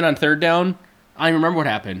 And then on 3rd down, I don't remember what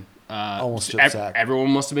happened. Almost strip sack.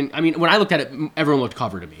 Everyone must have been. I mean, when I looked at it, everyone looked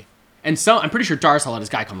covered to me. And I'm pretty sure Darsaw let his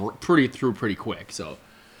guy come pretty quick. So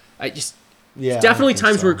definitely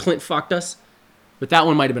times where Clint fucked us, but that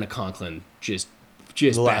one might have been a Conklin just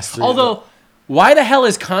best. Although, why the hell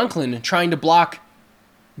is Conklin trying to block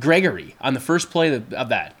Gregory on the first play of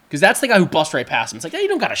that? Because that's the guy who bust right past him. It's like, you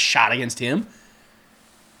don't got a shot against him.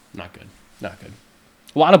 Not good.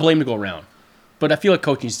 A lot of blame to go around. But I feel like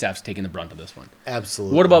coaching staff's taking the brunt of this one.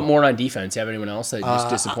 Absolutely. What about more on defense? You have anyone else that just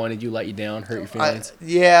disappointed you, let you down, hurt your feelings?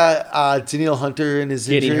 Danielle Hunter and his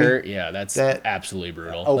injury. Getting hurt, that's absolutely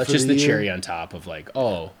brutal. That's just the cherry on top of like,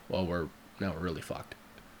 we're really fucked.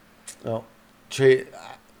 Well, to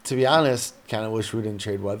be honest, kind of wish we didn't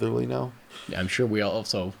trade Weatherly now. Yeah, I'm sure we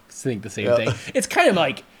also think the same thing. It's kind of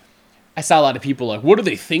like, I saw a lot of people like, what are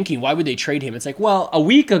they thinking? Why would they trade him? It's like, well, a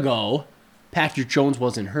week ago, Patrick Jones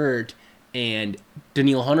wasn't hurt, and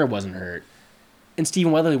Danielle Hunter wasn't hurt, and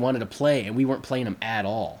Stephen Weatherly wanted to play, and we weren't playing him at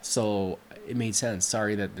all. So it made sense.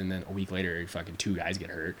 Sorry that, and then a week later, fucking 2 guys get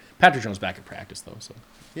hurt. Patrick Jones back in practice though, so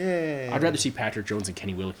yeah. I'd rather see Patrick Jones and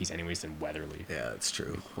Kenny Willekes anyways than Weatherly. Yeah, that's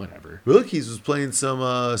true. Whatever. Willekes was playing some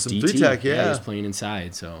DT, 3-tech. Yeah, he was playing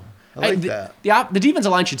inside. So I like that. The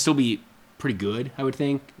defensive line should still be pretty good, I would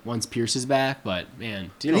think, once Pierce is back. But man,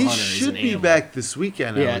 Daniel Hunter should be back this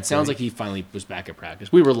weekend. Yeah, it sounds like he finally was back at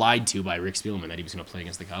practice. We were lied to by Rick Spielman that he was going to play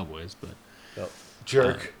against the Cowboys, but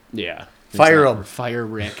jerk. Yeah, fire him. Fire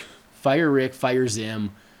Rick. Fire Rick. Fire Zim.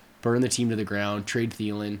 Burn the team to the ground. Trade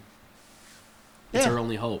Thielen. It's our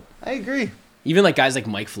only hope. I agree. Even like guys like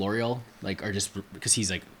Mike Florio, like are just because he's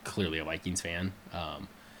like clearly a Vikings fan,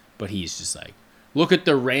 but he's just like, look at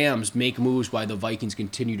the Rams make moves while the Vikings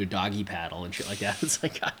continue to doggy paddle and shit like that. It's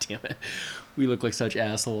like, God damn it. We look like such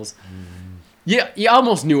assholes. Yeah, you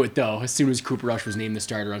almost knew it, though, as soon as Cooper Rush was named the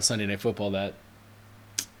starter on Sunday Night Football.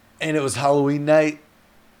 And it was Halloween night.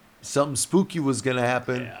 Something spooky was going to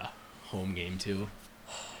happen. Yeah, home game, too.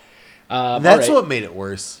 That's what made it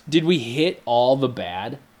worse. Did we hit all the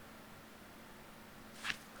bad?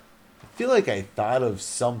 I feel like I thought of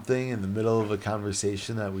something in the middle of a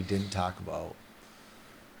conversation that we didn't talk about.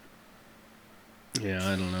 Yeah,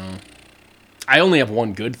 I don't know. I only have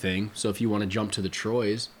one good thing, so if you want to jump to the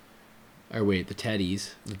Troys, or wait, the Teddies.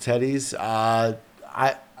 The Teddies,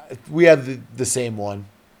 we have the same one.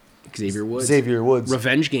 Xavier Woods.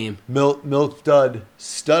 Revenge game. Milk Dud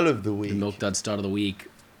Stud of the week. The Milk Dud Stud of the week.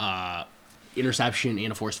 Interception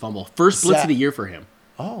and a forced fumble. First blitz of the year for him.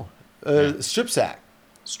 Oh. Strip sack.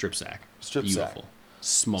 Beautiful.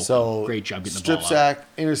 Smoke. So, great job getting the ball out. Strip sack,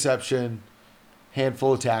 interception,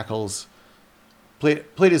 handful of tackles. Played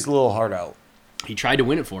his little heart out. He tried to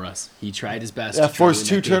win it for us. He tried his best. Yeah, forced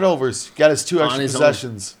 2 turnovers. Got us 2 extra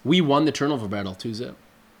possessions. We won the turnover battle 2-0.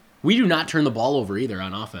 We do not turn the ball over either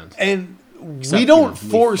on offense. And we don't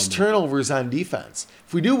force turnovers on defense.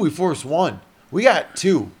 If we do, we force 1. We got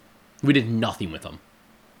 2. We did nothing with them.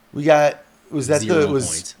 We got was that 0 the was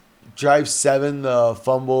points. Drive 7, the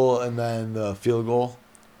fumble, and then the field goal?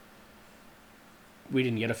 We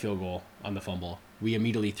didn't get a field goal on the fumble. We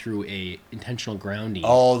immediately threw a intentional grounding.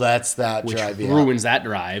 Oh, that's that which drive. Which ruins that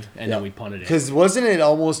drive, and then we punted it. Because wasn't it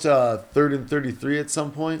almost 3rd and 33 at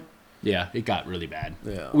some point? Yeah, it got really bad.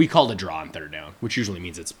 Yeah. We called a draw on 3rd down, which usually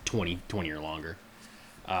means it's 20 or longer.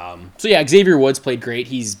 So, yeah, Xavier Woods played great.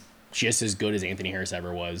 He's just as good as Anthony Harris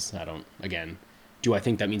ever was. Do I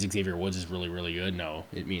think that means Xavier Woods is really, really good? No.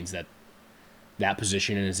 It means that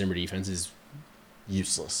position in a Zimmer defense is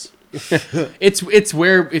useless. It's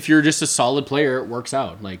where if you're just a solid player, it works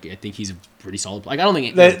out. Like, I think he's a pretty solid player. Like, I don't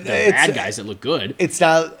think they're bad guys that look good. It's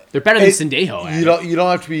not. They're better than Sendejo. You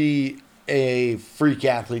don't have to be a freak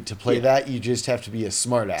athlete to play that. You just have to be a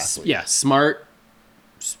smart athlete. Yeah, smart.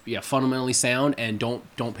 Yeah, fundamentally sound, and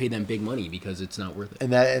don't pay them big money because it's not worth it.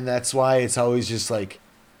 And that's why it's always just like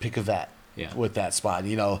pick a vet. Yeah. With that spot,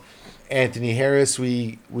 Anthony Harris,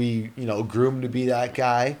 we groomed to be that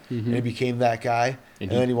guy, and he became that guy, and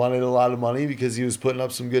then he wanted a lot of money because he was putting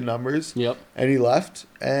up some good numbers. Yep. And he left,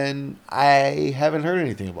 and I haven't heard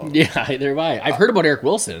anything about him. Yeah, either have I. I've heard about Eric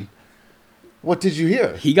Wilson. What did you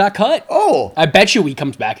hear? He got cut. Oh. I bet you he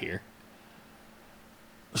comes back here.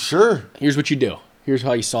 Sure. Here's what you do. Here's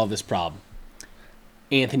how you solve this problem.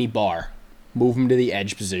 Anthony Barr, move him to the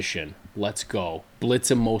edge position. Let's go.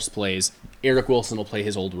 Blitz him most plays. Eric Wilson will play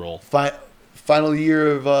his old role. Final year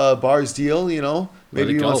of Barr's deal,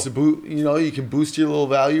 maybe he wants to boot. You can boost your little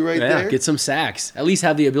value there. Yeah, get some sacks. At least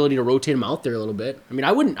have the ability to rotate him out there a little bit. I mean,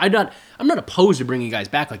 I'm not opposed to bringing guys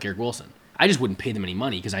back like Eric Wilson. I just wouldn't pay them any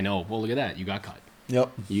money because I know. Well, look at that. You got cut.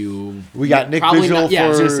 Yep. We got Nick Vigil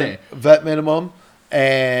for vet minimum,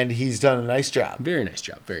 and he's done a nice job. Very nice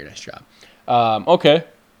job. Very nice job. Okay.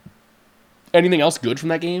 Anything else good from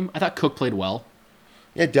that game? I thought Cook played well.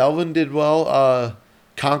 Yeah, Delvin did well.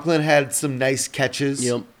 Conklin had some nice catches.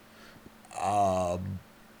 Yep.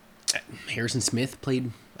 Harrison Smith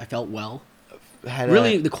played, I felt, well.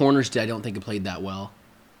 The corners, I don't think it played that well.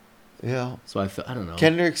 Yeah. So I don't know.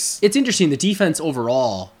 Kendricks. It's interesting. The defense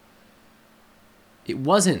overall, it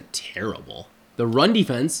wasn't terrible. The run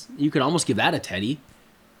defense, you could almost give that a Teddy.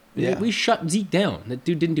 Yeah. We shut Zeke down. That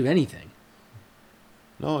dude didn't do anything.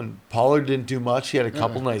 No, and Pollard didn't do much. He had a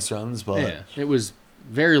couple nice runs, but yeah, it was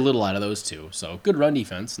very little out of those two. So good run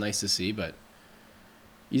defense, nice to see. But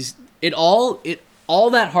all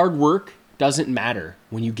that hard work doesn't matter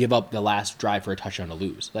when you give up the last drive for a touchdown to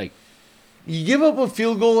lose. Like, you give up a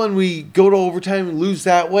field goal and we go to overtime and lose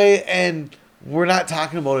that way, and we're not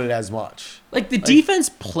talking about it as much. Like, the defense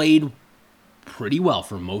played pretty well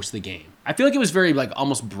for most of the game. I feel like it was very,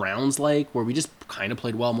 almost Browns-like, where we just kind of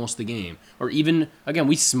played well most of the game. Or even, again,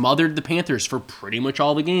 we smothered the Panthers for pretty much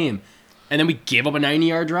all the game. And then we gave up a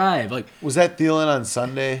 90-yard drive. Was that Thielen on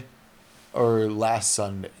Sunday or last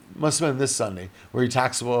Sunday? Must have been this Sunday, where he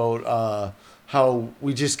talks about how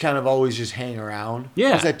we just kind of always just hang around.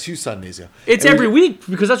 Yeah. Was that 2 Sundays ago? It's every week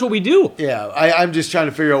because that's what we do. Yeah, I'm just trying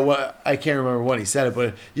to figure out what, I can't remember when he said it,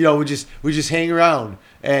 but we just hang around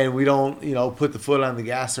and we don't put the foot on the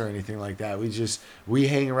gas or anything like that. We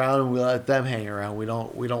hang around and we let them hang around. We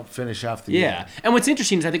don't finish off the game. And what's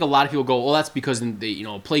interesting is I think a lot of people go, well, that's because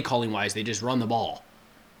play calling wise they just run the ball.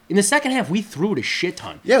 In the second half, we threw it a shit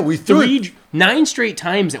ton. Yeah, we threw 9 straight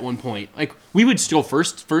times at one point. Like, we would still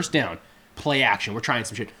first down. Play action. We're trying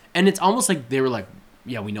some shit. And it's almost like they were like,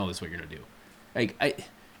 yeah, we know this is what you're going to do.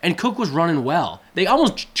 And Cook was running well. They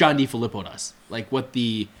almost John DeFilippo'd us. Like what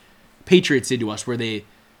the Patriots did to us, where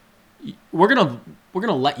we're going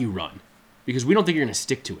to let you run because we don't think you're going to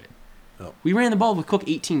stick to it. No. We ran the ball with Cook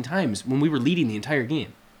 18 times when we were leading the entire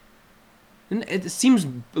game. And it seems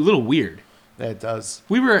a little weird. That does.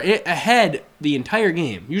 We were ahead the entire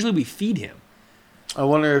game. Usually we feed him. I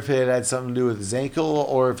wonder if it had something to do with his ankle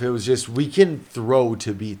or if it was just we can throw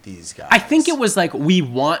to beat these guys. I think it was like we've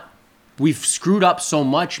screwed up so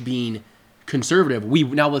much being conservative.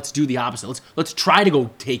 Now let's do the opposite. Let's try to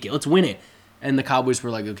go take it. Let's win it. And the Cowboys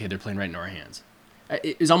were like, okay, they're playing right into our hands.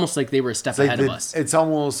 It was almost like they were a step ahead of us. It's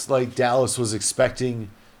almost like Dallas was expecting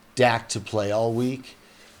Dak to play all week.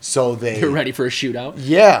 So they're ready for a shootout?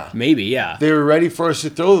 Yeah. Maybe, yeah. They were ready for us to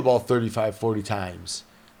throw the ball 35, 40 times.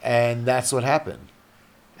 And that's what happened.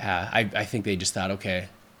 I think they just thought, okay,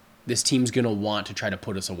 this team's going to want to try to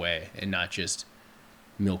put us away and not just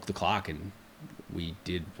milk the clock. And we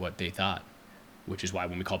did what they thought, which is why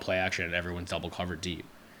when we call play action and everyone's double covered deep.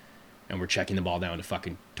 And we're checking the ball down to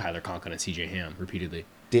fucking Tyler Conklin and CJ Ham repeatedly.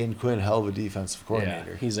 Dan Quinn, hell of a defensive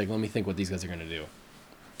coordinator. Yeah. He's like, let me think what these guys are going to do.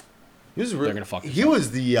 They're gonna fuck. He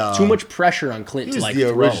was the too much pressure on Clint. He was the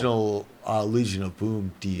original Legion of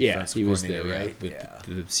Boom defensive coordinator, right?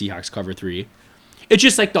 The Seahawks cover 3. It's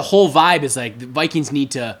just like the whole vibe is like the Vikings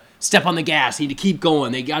need to step on the gas, need to keep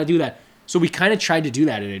going. They got to do that. So we kind of tried to do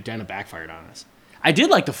that, and it kind of backfired on us. I did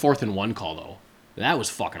like the 4th and 1 call though. That was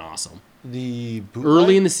fucking awesome. The bootleg?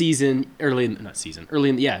 Early in the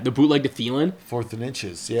bootleg to Thielen. 4th and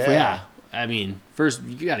inches, yeah. Yeah. I mean, first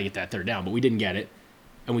you got to get that 3rd down, but we didn't get it.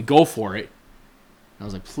 And we go for it. And I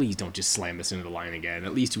was like, please don't just slam this into the line again.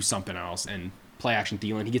 At least do something else. And play action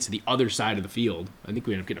Thielen. He gets to the other side of the field. I think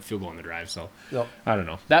we ended up getting a field goal on the drive. So I don't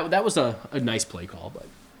know. That was a nice play call, but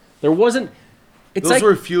there wasn't. Those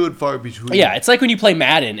were few and far between. Yeah, it's like when you play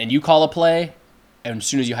Madden and you call a play, and as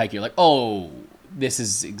soon as you hike, you're like, oh, this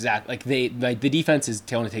is exact. Like the defense is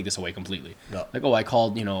going to take this away completely. Yep. Like, oh, I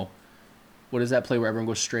called, what is that play where everyone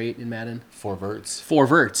goes straight in Madden? 4 verts. 4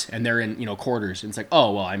 verts, and they're in, quarters. And it's like,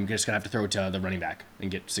 oh, well, I'm just going to have to throw it to the running back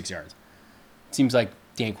and get 6 yards. It seems like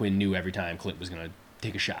Dan Quinn knew every time Clint was going to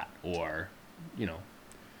take a shot. Or,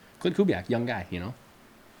 Clint Kubiak, young guy,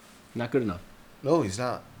 Not good enough. No, he's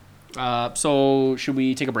not. So should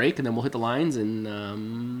we take a break, and then we'll hit the lines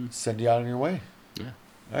and... send you out on your way. Yeah.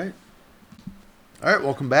 All right,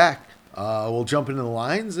 welcome back. We'll jump into the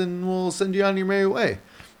lines, and we'll send you on your merry way.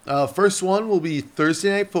 First one will be Thursday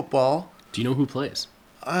Night Football. Do you know who plays?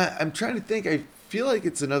 I'm trying to think. I feel like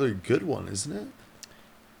it's another good one, isn't it?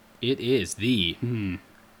 It is the...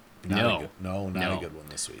 Not a good one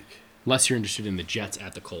this week. Unless you're interested in the Jets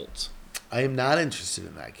at the Colts. I am not interested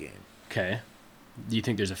in that game. Okay. Do you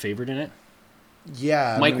think there's a favorite in it?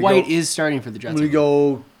 Yeah. Mike White is starting for the Jets. I'm going to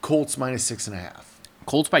go Colts minus 6.5.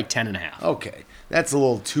 Colts by 10.5. Okay. That's a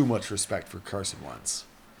little too much respect for Carson Wentz.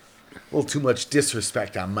 A little too much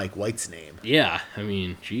disrespect on Mike White's name. Yeah, I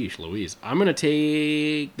mean, geez, Louise. I'm going to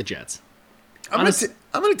take the Jets. I'm going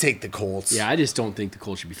to take the Colts. Yeah, I just don't think the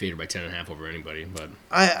Colts should be favored by 10.5 over anybody. But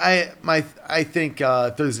I think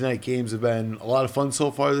Thursday night games have been a lot of fun so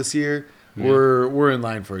far this year. Yeah. We're in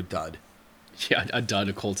line for a dud. Yeah, a dud,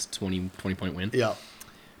 a Colts 20-point win. Yeah. I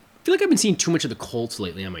feel like I've been seeing too much of the Colts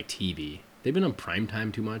lately on my TV. They've been on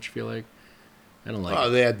primetime too much, I feel like. I don't like it.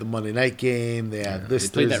 They had the Monday night game. They had this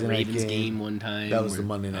Thursday that Ravens game one time. That was the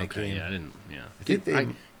Monday night game. Yeah, I didn't. Yeah,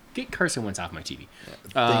 get Carson Wentz off my TV. Yeah,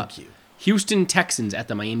 thank you. Houston Texans at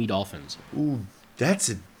the Miami Dolphins. Ooh, that's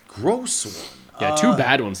a gross one. Yeah, 2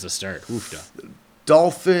 bad ones to start. Oofda.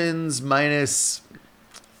 Dolphins minus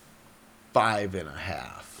 5.5.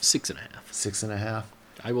 6.5. 6.5.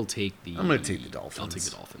 I will take the. I'm going to take the Dolphins. I'll take the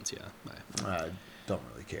Dolphins. Yeah. I don't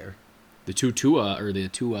really care. The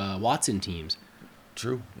two Watson teams.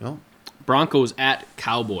 True. No. Broncos at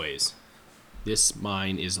Cowboys. This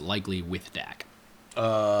mine is likely with Dak.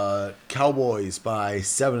 Cowboys by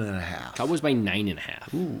 7.5. Cowboys by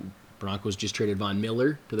 9.5. Ooh. Broncos just traded Von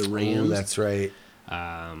Miller to the Rams. Oh, that's right.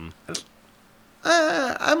 I'm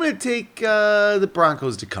going to take the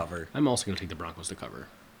Broncos to cover. I'm also going to take the Broncos to cover.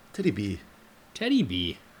 Teddy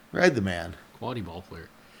B. Ride the man. Quality ball player.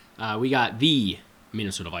 We got the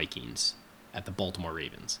Minnesota Vikings at the Baltimore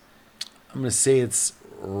Ravens. I'm going to say it's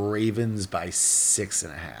Ravens by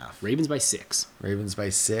 6.5. Ravens by 6. Ravens by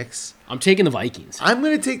 6. I'm taking the Vikings. I'm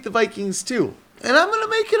going to take the Vikings too. And I'm going to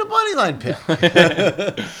make it a money line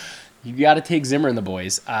pick. You got to take Zimmer and the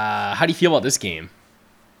boys. How do you feel about this game?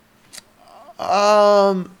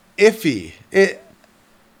 Iffy.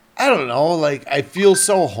 I don't know. Like, I feel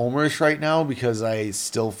so homerish right now because I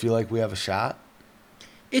still feel like we have a shot.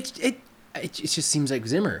 It just seems like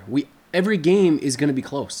Zimmer. Every game is going to be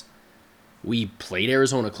close. We played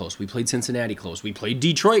Arizona close. We played Cincinnati close. We played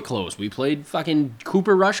Detroit close. We played fucking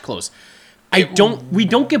Cooper Rush close. We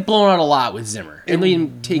don't get blown out a lot with Zimmer. And they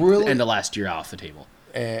take the end of last year off the table.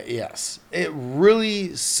 Yes. It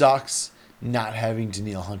really sucks not having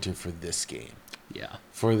Danielle Hunter for this game. Yeah.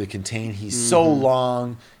 For the contain. He's so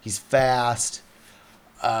long. He's fast.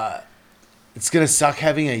 It's going to suck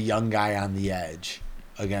having a young guy on the edge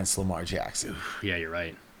against Lamar Jackson. Yeah, you're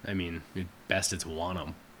right. I mean, at best it's one of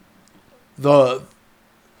them.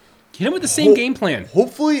 Get him with the same game plan.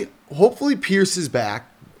 Hopefully Pierce is back.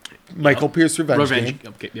 Michael Pierce revenge game.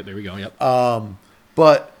 Okay, yep, there we go. Yep.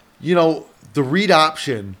 But the read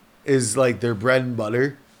option is like their bread and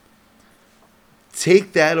butter.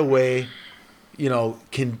 Take that away,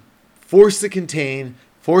 can force the contain,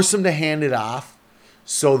 force them to hand it off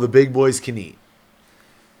so the big boys can eat.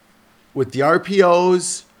 With the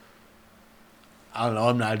RPOs, I don't know.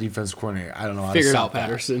 I'm not a defensive coordinator. I don't know how Figure to it out,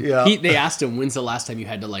 Patterson. Yeah. They asked him, when's the last time you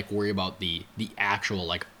had to like worry about the actual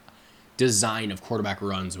like design of quarterback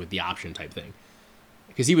runs with the option type thing?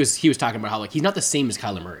 Because he was talking about how like he's not the same as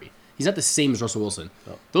Kyler Murray. He's not the same as Russell Wilson.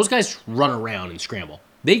 Oh. Those guys run around and scramble.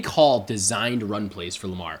 They call designed run plays for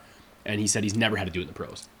Lamar, and he said he's never had to do it in the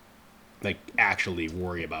pros. Like actually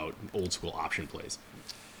worry about old school option plays.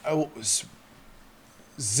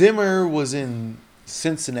 Zimmer was in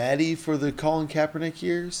Cincinnati for the Colin Kaepernick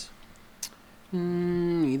years?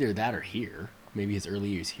 Either that or here. Maybe his early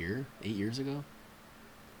years here, 8 years ago.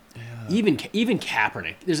 Yeah. Even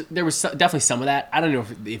Kaepernick, there was definitely some of that. I don't know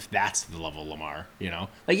if that's the level of Lamar,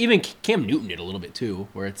 Like even Cam Newton did a little bit too,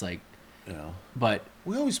 where it's like, But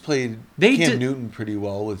we always played Cam Newton pretty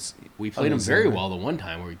well. We played him very well the one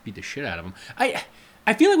time where we beat the shit out of him.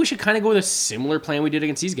 I feel like we should kind of go with a similar plan we did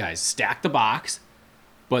against these guys. Stack the box,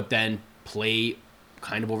 but then play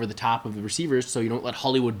kind of over the top of the receivers so you don't let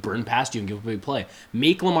Hollywood burn past you and give a big play.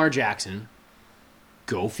 Make Lamar Jackson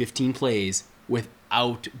go 15 plays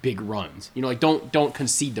without big runs. Don't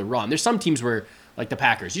concede the run. There's some teams where, like the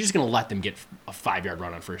Packers, you're just going to let them get a 5-yard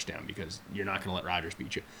run on first down because you're not going to let Rodgers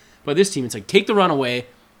beat you. But this team, it's like take the run away,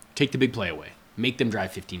 take the big play away. Make them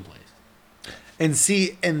drive 15 plays.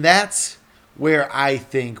 And that's where I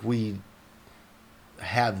think we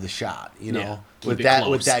have the shot, with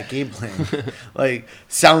that game plan. Like,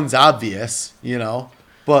 sounds obvious,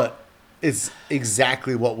 but it's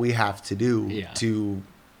exactly what we have to do to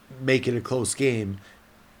make it a close game,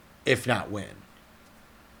 if not win.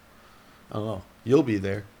 I don't know. You'll be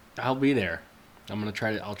there. I'll be there. I'm gonna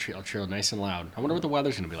try to. I'll cheer nice and loud. I wonder what the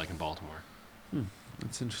weather's gonna be like in Baltimore.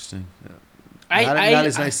 That's interesting. Yeah. Not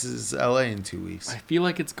as nice as LA in 2 weeks. I feel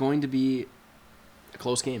like it's going to be a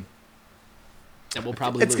close game. And we'll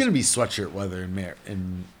probably. It's gonna be sweatshirt weather in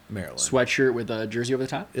Maryland. Sweatshirt with a jersey over the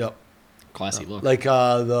top. Yep. Classy look. Like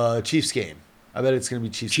the Chiefs game. I bet it's gonna be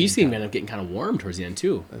Chiefs. Chiefs game ended up getting kind of warm towards the end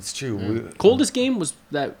too. That's true. Yeah. Coldest game was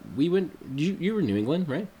that we went. You were in New England,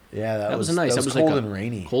 right? Yeah, that was nice. That was cold and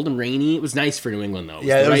rainy. Cold and rainy. It was nice for New England though.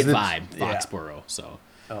 It was the right vibe, Foxborough. So,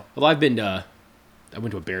 although I went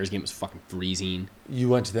to a Bears game. It was fucking freezing. You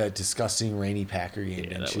went to that disgusting rainy Packer game,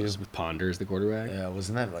 didn't you? Was with Ponders, the quarterback. Yeah,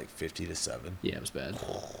 wasn't that like 50-7? Yeah, it was bad.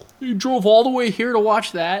 You drove all the way here to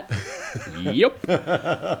watch that?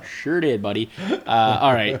 Yep, sure did, buddy.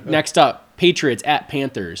 All right, next up, Patriots at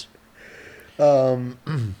Panthers.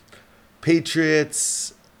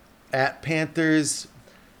 Patriots at Panthers.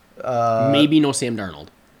 Maybe no Sam Darnold.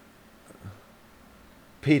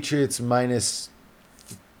 Patriots minus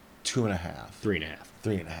 2.5. 3.5.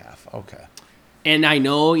 3.5. Okay. And I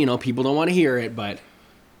know, people don't want to hear it, but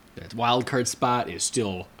that wild card spot is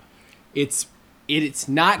still, it's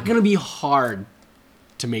not going to be hard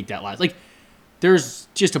to make that last. Like, there's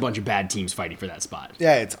just a bunch of bad teams fighting for that spot.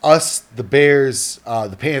 Yeah, it's us, the Bears,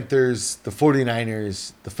 the Panthers, the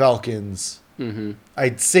 49ers, the Falcons. Mm-hmm.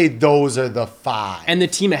 I'd say those are the 5. And the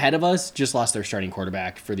team ahead of us just lost their starting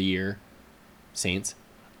quarterback for the year, Saints.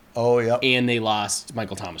 Oh, yeah. And they lost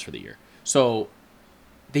Michael Thomas for the year. So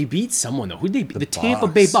they beat someone, though. Who'd they beat? The Tampa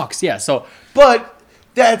Bay Bucks. Yeah, so. But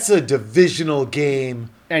that's a divisional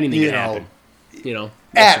game. Anything can happen.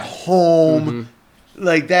 At home. Mm-hmm.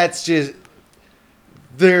 Like, that's just.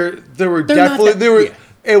 There were definitely.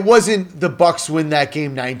 It wasn't the Bucks win that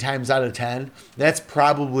game 9 times out of 10. That's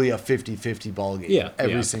probably a 50-50 ball game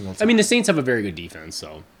every single time. I mean, the Saints have a very good defense,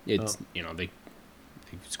 so it's they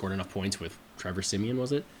scored enough points with Trevor Siemian,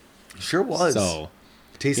 was it? Sure was. So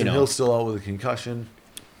Taysom Hill's still out with a concussion.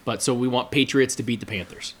 But so we want Patriots to beat the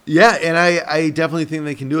Panthers. Yeah, and I definitely think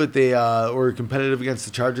they can do it. They were competitive against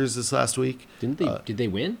the Chargers this last week. Didn't they? Did they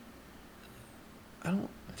win? I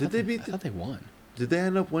thought they won. Did they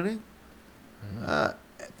end up winning?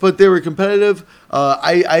 But they were competitive.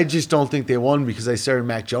 I just don't think they won because I started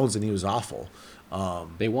Mac Jones and he was awful.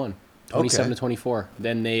 They won 27-24.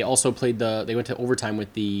 Then they also they went to overtime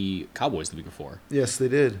with the Cowboys the week before. Yes, they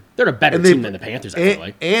did. They're a better team than the Panthers, I feel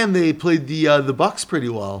like. And they played the Bucks pretty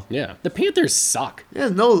well. Yeah, the Panthers suck. Yeah,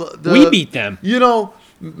 no, we beat them.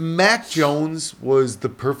 Mac Jones was the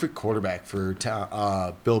perfect quarterback for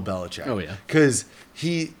Bill Belichick. Oh yeah, because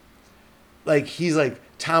he's like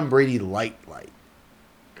Tom Brady light.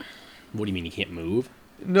 What do you mean he can't move?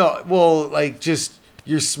 No, well, like just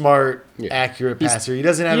you're smart, accurate passer. He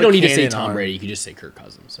doesn't have. You don't need to say Tom Brady. You can just say Kirk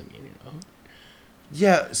Cousins. I mean,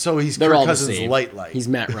 Yeah, so he's They're Kirk all Cousins the same. light. He's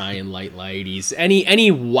Matt Ryan light. He's any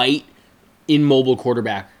white immobile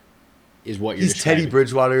quarterback is what you're. He's Teddy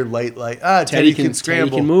Bridgewater light. Teddy can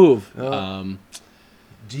scramble. Teddy can move.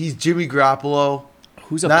 He's Jimmy Garoppolo.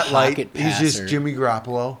 Who's a not pocket light. passer? He's just Jimmy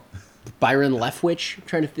Garoppolo. Byron Leftwich. I'm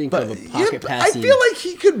trying to think of a pocket passing. I feel like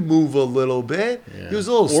he could move a little bit. Yeah. He was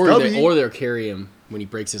a little stubby. Or they'll carry him when he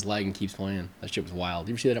breaks his leg and keeps playing. That shit was wild.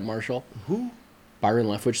 You ever see that at Marshall? Who? Byron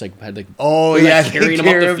Leftwich had carrying him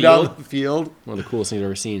up down the field. One of the coolest things I've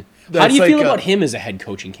ever seen. How do you feel about him as a head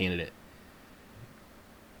coaching candidate?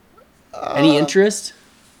 Any interest?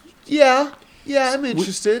 Yeah, I'm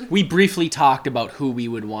interested. We briefly talked about who we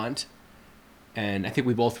would want, and I think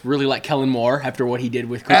we both really like Kellen Moore after what he did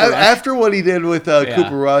with Cooper Rush. After what he did with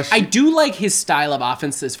Cooper Rush. I do like his style of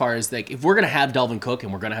offense as far as, like, if we're going to have Dalvin Cook,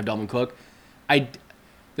 and we're going to have Dalvin Cook,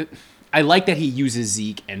 I like that he uses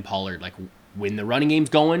Zeke and Pollard, like, when the running game's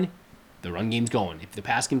going, the run game's going. If the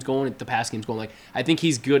pass game's going, the pass game's going. Like, I think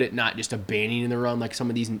he's good at not just abandoning the run like some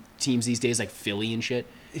of these teams these days, like Philly and shit.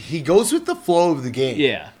 He goes with the flow of the game.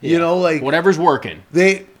 Yeah. You know, like whatever's working.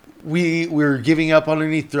 We were giving up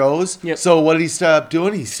underneath throws. Yep. So what did he stop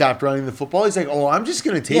doing? He stopped running the football. He's like, I'm just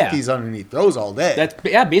going to take these underneath throws all day. That's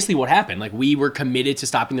basically what happened. Like, we were committed to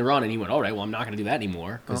stopping the run, and he went, all right, well, I'm not going to do that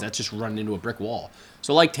anymore because that's just running into a brick wall.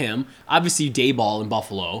 So liked him. Obviously, Dayball in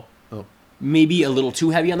Buffalo. Maybe a little too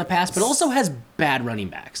heavy on the pass, but also has bad running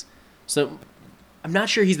backs. So I'm not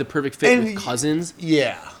sure he's the perfect fit with Cousins.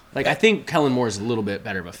 Yeah. Like, I think Kellen Moore is a little bit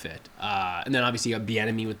better of a fit. And then obviously you have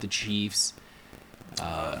Bieniemy with the Chiefs.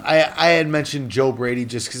 I had mentioned Joe Brady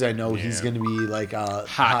just because I know he's going to be like a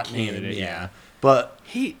hot candidate. Yeah. But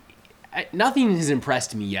nothing has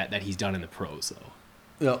impressed me yet that he's done in the pros,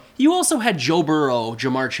 though. Yep. You also had Joe Burrow,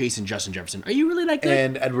 Jamar Chase, and Justin Jefferson. Are you really like that?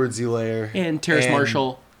 And Edward Zelaire. And Terrace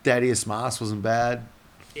Marshall. Thaddeus Moss wasn't bad.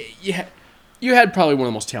 Yeah, you had probably one of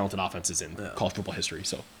the most talented offenses in college football history.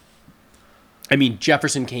 So, I mean,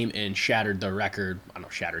 Jefferson came and shattered the record. I don't know,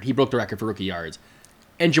 shattered. He broke the record for rookie yards.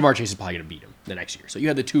 And Jamar Chase is probably going to beat him the next year. So you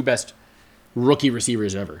had the two best rookie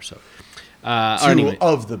receivers ever. So, two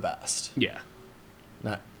of the best. Yeah.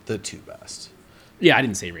 Not the two best. Yeah, I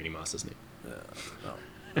didn't say Randy Moss's name.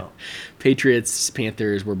 No. Patriots,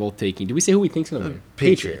 Panthers, we're both taking. Did we say who we think's going to win?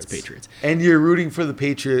 Patriots. And you're rooting for the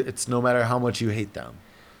Patriots no matter how much you hate them.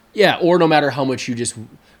 Yeah, or no matter how much you just...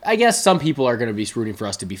 I guess some people are going to be rooting for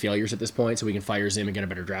us to be failures at this point so we can fire Zim and get a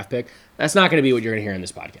better draft pick. That's not going to be what you're going to hear in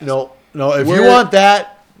this podcast. No. If you want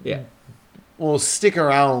that, yeah, we'll stick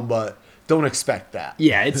around, but don't expect that.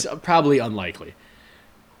 Yeah, it's probably unlikely.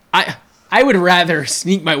 I would rather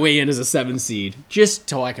sneak my way in as a 7 seed just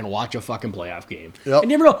so I can watch a fucking playoff game. Yep. I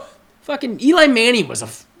never know. Fucking Eli Manning was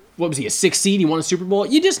a 6 seed? He won a Super Bowl?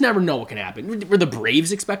 You just never know what can happen. Were the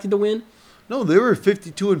Braves expected to win? No, they were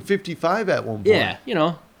 52 and 55 at one point. Yeah,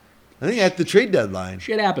 I think at the trade deadline.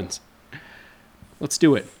 Shit happens. Let's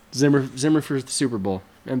do it. Zimmer for the Super Bowl.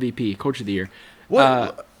 MVP, Coach of the Year.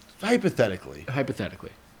 What? Hypothetically.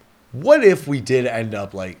 What if we did end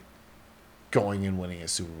up like going and winning a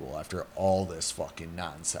Super Bowl after all this fucking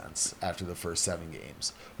nonsense after the first 7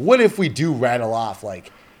 games? What if we do rattle off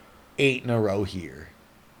like 8 in a row here?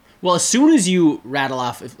 Well, as soon as you rattle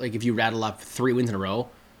off, if you rattle off 3 wins in a row,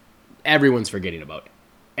 everyone's forgetting about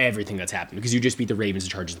everything that's happened because you just beat the Ravens, the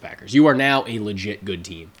Chargers, the Packers. You are now a legit good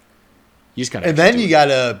team. You just gotta. And then you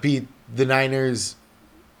gotta beat the Niners,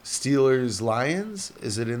 Steelers, Lions.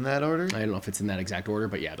 Is it in that order? I don't know if it's in that exact order,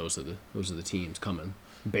 but yeah, those are the teams coming.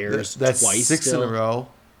 Bears that's twice. 6 still. in a row.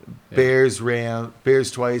 Yeah.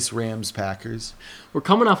 Bears twice, Rams, Packers. We're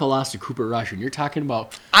coming off a loss to Cooper Rush, and you're talking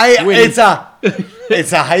about it's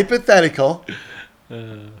a hypothetical.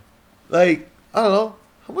 Like, I don't know.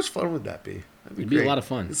 How much fun would that be? It'd be a lot of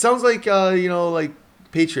fun. It sounds like like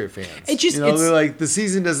Patriot fans. They're like the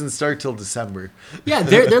season doesn't start till December. Yeah,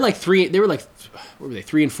 they're like 3. They were like, what were they,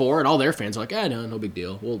 3 and 4, and all their fans are like, no big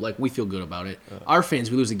deal. Well, like we feel good about it. Our fans,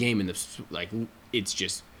 we lose a game and it's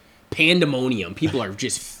just pandemonium. People are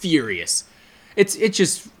just furious. It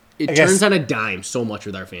turns on a dime so much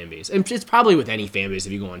with our fan base, and it's probably with any fan base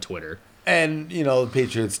if you go on Twitter. And the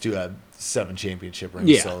Patriots do have 7 championship rings.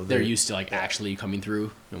 Yeah, so they're used to actually coming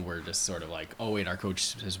through, and we're just sort of like, oh wait, our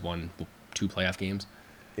coach has won 2 playoff games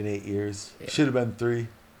in 8 years. Yeah. Should have been 3,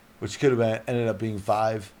 which could have ended up being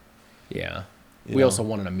 5. Yeah, we also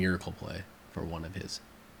won in a miracle play for one of his.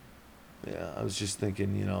 Yeah, I was just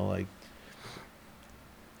thinking, like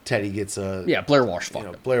Teddy gets a Blair Walsh fucked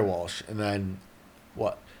him. Blair Walsh, and then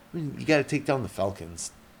what? I mean, you got to take down the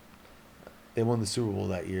Falcons. They won the Super Bowl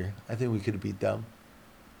that year. I think we could have beat them.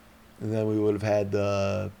 And then we would have had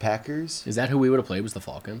the Packers. Is that who we would have played? Was the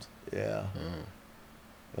Falcons? Yeah.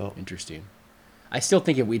 Oh. Interesting. I still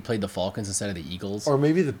think if we'd played the Falcons instead of the Eagles. Or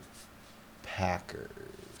maybe the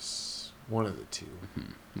Packers. One of the two.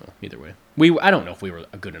 No, either way. I don't know if we were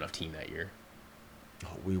a good enough team that year. Oh,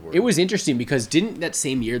 we were. It was interesting because didn't that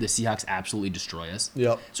same year the Seahawks absolutely destroy us?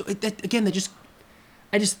 Yep. So the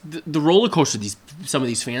roller coaster some of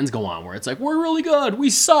these fans go on where it's like, we're really good, we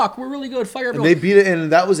suck, we're really good, fire everyone. And they beat it,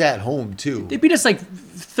 and that was at home too. They beat us like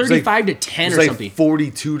 35 to 10 or something.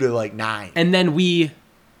 42 to 9. And then we,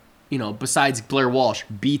 besides Blair Walsh,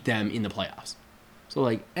 beat them in the playoffs. So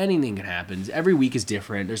like anything can happen. Every week is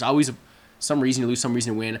different. There's always some reason to lose, some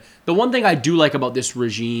reason to win. The one thing I do like about this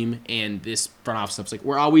regime and this front office stuff is like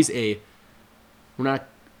we're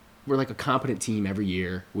like a competent team every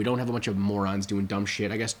year. We don't have a bunch of morons doing dumb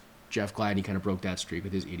shit. I guess Jeff Gladney kind of broke that streak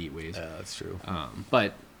with his idiot ways. Yeah, that's true.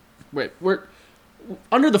 But we're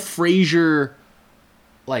under the Frazier,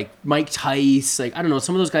 like Mike Tice, like I don't know.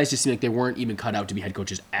 Some of those guys just seem like they weren't even cut out to be head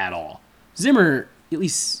coaches at all. Zimmer at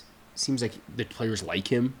least seems like the players like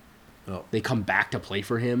him. Oh. They come back to play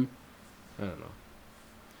for him. I don't know.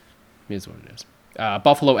 It is what it is.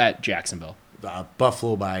 Buffalo at Jacksonville.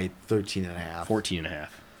 Buffalo by 13.5.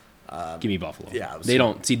 14.5. Give me Buffalo. Yeah,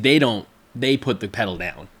 they put the pedal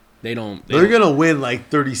down. They're going to win like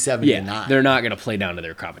 37 to 9. They're not going to play down to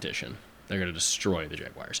their competition. They're going to destroy the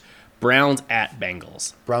Jaguars. Browns at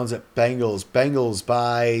Bengals. Browns at Bengals. Bengals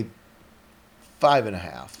by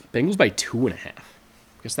 5.5. Bengals by 2.5. I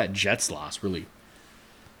guess that Jets loss really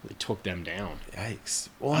took them down. Yikes.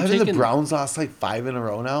 Well, haven't the Browns lost like 5 in a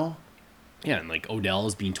row now? Yeah, and like Odell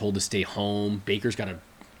is being told to stay home. Baker's got a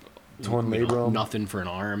torn labrum. Nothing for an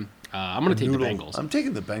arm. I'm going to take the Bengals. I'm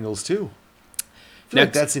taking the Bengals too. I feel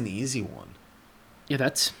like that's an easy one. Yeah,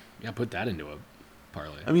 put that into a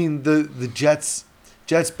parlay. I mean, the Jets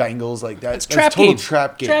Bengals, like that. It's total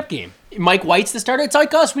trap game. Trap game. Mike White's the starter. It's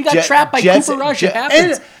like us. We got trapped by Cooper Rush. It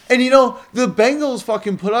happens. And the Bengals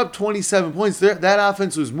fucking put up 27 points. That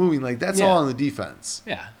offense was moving. Like, that's all on the defense.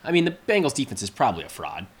 Yeah. I mean, the Bengals defense is probably a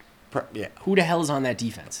fraud. Yeah. Who the hell is on that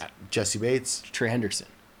defense? Jesse Bates. Trey Henderson.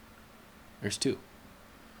 There's 2.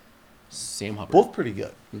 Sam Hubbard. Both pretty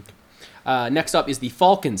good. Okay. Next up is the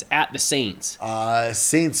Falcons at the Saints.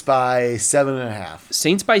 Saints by 7.5.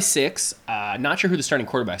 Saints by 6. Not sure who the starting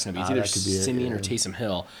quarterback's going to be. It's either Simeon or Taysom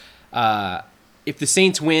Hill. If the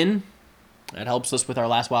Saints win, that helps us with our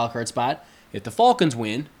last wildcard spot. If the Falcons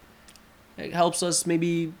win, it helps us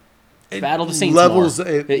maybe battle the Saints more.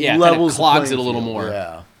 Kind of clogs it a little more.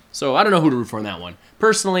 Yeah. So I don't know who to root for in that one.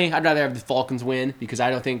 Personally, I'd rather have the Falcons win because I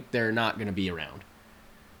don't think they're not going to be around.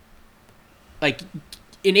 Like,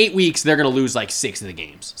 in 8 weeks, they're going to lose like 6 of the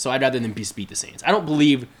games. So I'd rather them beat the Saints. I don't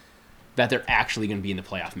believe that they're actually going to be in the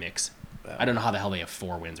playoff mix. I don't know how the hell they have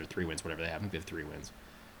 4 wins or 3 wins, whatever they have. I think they have 3 wins.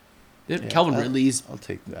 Calvin Ridley's... I'll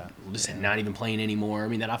take that. Just not even playing anymore. I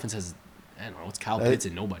mean, that offense has... I don't know. It's Kyle Pitts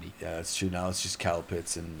and nobody. Yeah, that's true. Now it's just Kyle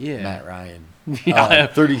Pitts and Matt Ryan.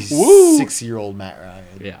 36-year-old Matt Ryan.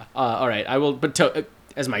 Yeah. All right. I will... But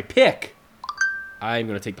as my pick, I'm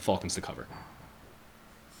going to take the Falcons to cover.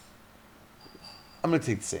 I'm going to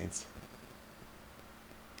take the Saints.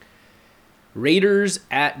 Raiders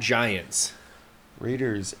at Giants.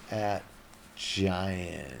 Raiders at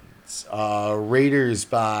Giants. Raiders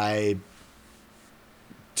by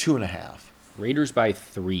 2.5. Raiders by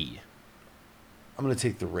 3. I'm going to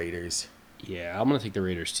take the Raiders. Yeah, I'm going to take the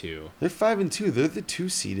Raiders too. They're 5-2. They're the 2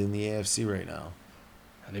 seed in the AFC right now.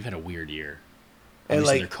 They've had a weird year. And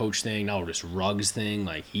their coach thing, now this Ruggs thing,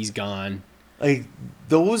 like he's gone. Like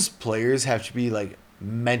those players have to be like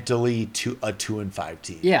mentally a 2-5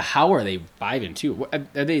 team. Yeah, how are they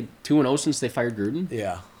 5-2? Are they 2-0 since they fired Gruden?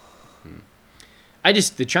 Yeah.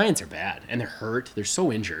 The Giants are bad and they're hurt. They're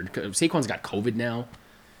so injured. Saquon's got COVID now.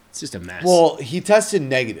 It's just a mess. Well, he tested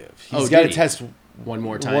negative. He's got to test one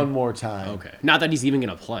more time. Okay. Not that he's even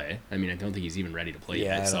going to play. I mean, I don't think he's even ready to play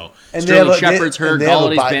yet. So and Sterling Shepard's hurt.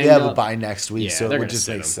 Galladay's banged up. They have a bye next week, so it would just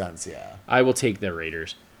make sense. Yeah. I will take the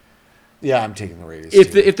Raiders. Yeah, I'm taking the Raiders.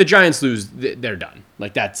 If the Giants lose, they're done.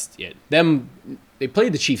 Like that's it. They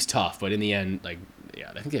played the Chiefs tough, but in the end, I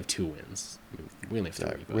think they have 2 wins. We only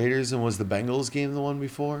have 3. Raiders, and was the Bengals game the one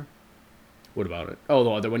before? What about it? Oh, the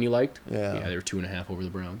other one you liked? Yeah. Yeah, they were 2.5 over the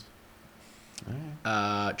Browns. All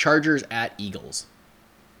right. Chargers at Eagles.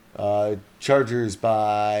 Chargers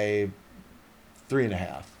by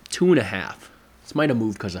 3.5. 2.5. This might have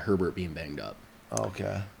moved because of Herbert being banged up.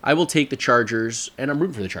 Okay. I will take the Chargers, and I'm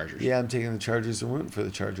rooting for the Chargers. Yeah, I'm taking the Chargers and rooting for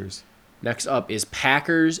the Chargers. Next up is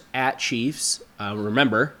Packers at Chiefs.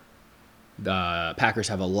 Remember, the Packers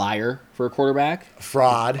have a liar for a quarterback. A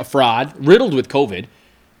fraud. Riddled with COVID.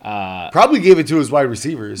 Probably gave it to his wide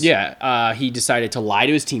receivers. Yeah. He decided to lie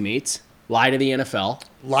to his teammates, lie to the NFL,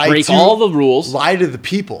 break all the rules, lie to the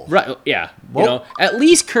people. Right? Yeah. Well, you know, at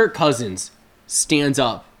least Kirk Cousins stands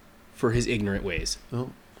up for his ignorant ways.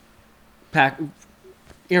 Well, Aaron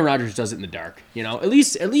Rodgers does it in the dark. You know, at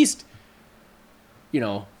least, you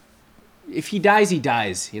know, if he dies, he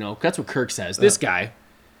dies. You know, that's what Kirk says. This guy.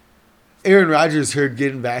 Aaron Rodgers heard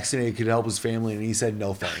getting vaccinated could help his family, and he said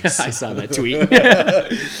no thanks. I saw that tweet.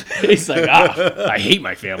 He's like, I hate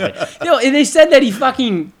my family. You know, and they said that he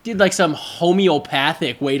fucking did like some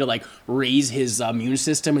homeopathic way to like raise his immune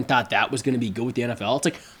system and thought that was going to be good with the NFL. It's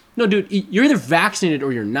like, no, dude, you're either vaccinated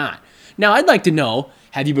or you're not. Now, I'd like to know,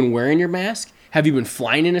 have you been wearing your mask? Have you been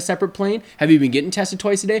flying in a separate plane? Have you been getting tested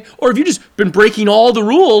twice a day? Or have you just been breaking all the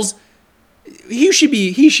rules? He should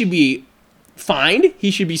be fined.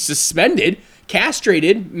 He should be suspended,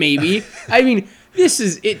 castrated, maybe. I mean, this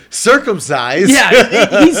is it. Circumcised.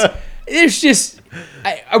 Yeah, there's just.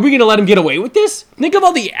 Are we gonna let him get away with this? Think of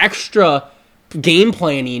all the extra game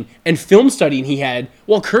planning and film studying he had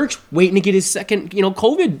while Kirk's waiting to get his second,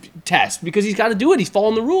 COVID test because he's got to do it. He's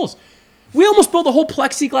following the rules. We almost built a whole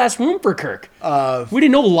plexiglass room for Kirk. We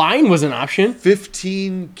didn't know line was an option.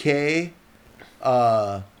 $15K.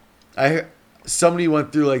 Somebody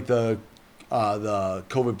went through like the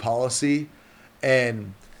COVID policy,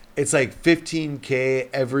 and it's like $15K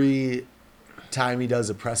every time he does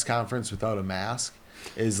a press conference without a mask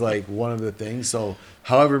is like one of the things. So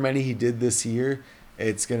however many he did this year,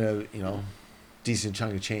 it's gonna decent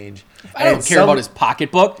chunk of change. I don't care about his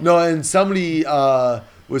pocketbook. No, and somebody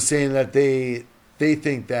was saying that they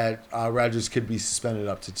think that Rodgers could be suspended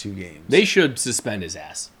up to 2 games. They should suspend his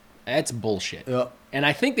ass. That's bullshit. Yep. And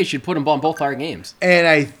I think they should put him on both our games. And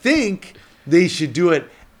I think they should do it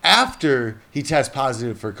after he tests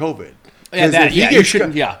positive for COVID. You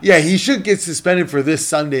shouldn't. Yeah, he should get suspended for this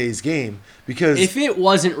Sunday's game because if it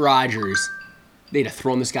wasn't Rodgers, they'd have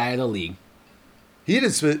thrown this guy out of the league. He'd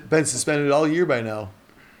have been suspended all year by now.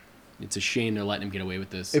 It's a shame they're letting him get away with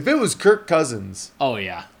this. If it was Kirk Cousins, oh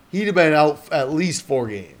yeah, he'd have been out at least 4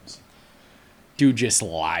 games. Dude just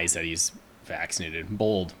lies that he's vaccinated.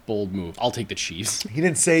 Bold move. I'll take the Chiefs. He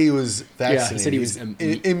didn't say he was vaccinated. Yeah, he said he was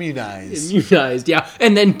immunized. Immunized, yeah.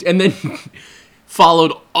 And then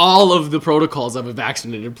followed all of the protocols of a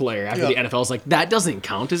vaccinated player after the NFL's like, that doesn't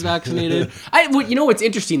count as vaccinated. What's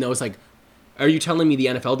interesting though is like, are you telling me the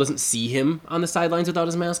NFL doesn't see him on the sidelines without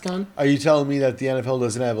his mask on? Are you telling me that the NFL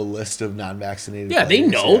doesn't have a list of non-vaccinated players? They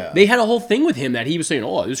know. Yeah. They had a whole thing with him that he was saying,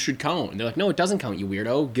 oh, this should count. And they're like, no, it doesn't count, you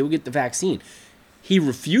weirdo. Go get the vaccine. He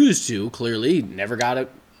refused to, clearly, never got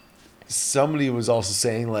it. Somebody was also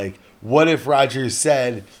saying, like, what if Rodgers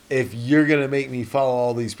said, if you're going to make me follow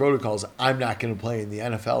all these protocols, I'm not going to play in the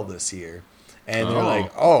NFL this year? And they're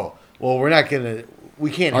like, oh, well, we can't have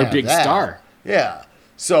that. Our big star. Yeah.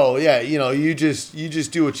 So, yeah, you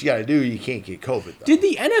just do what you got to do. You can't get COVID, though. Did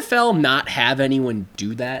the NFL not have anyone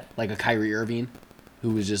do that? Like a Kyrie Irving,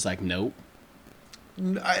 who was just like, nope.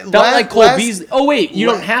 Cole Beasley. Oh, wait, you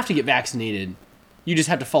don't have to get vaccinated. You just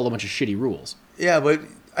have to follow a bunch of shitty rules. Yeah, but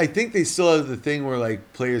I think they still have the thing where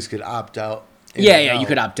like players could opt out. Yeah, you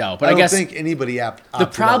could opt out. But I guess don't think anybody opted out. The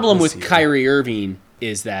problem with Kyrie Irving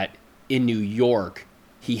is that in New York,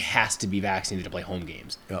 he has to be vaccinated to play home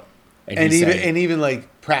games. Yep. And even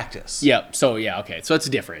like practice. Yep. So okay. So it's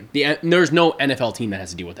different. There's no NFL team that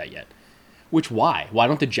has to deal with that yet. Why? Why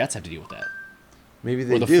don't the Jets have to deal with that? Maybe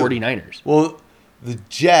they do. Or the 49ers. Well, the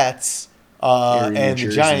Jets and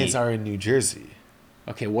the Giants are in New Jersey.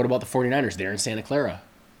 Okay, what about the 49ers? They're in Santa Clara.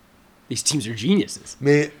 These teams are geniuses.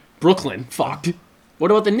 Brooklyn, fucked. What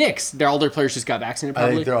about the Knicks? All their players just got vaccinated,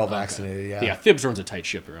 probably? I think they're all vaccinated, yeah. Yeah, Thibs runs a tight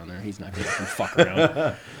ship around there. He's not going to fuck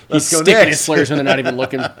around. He's sticking his players when they're not even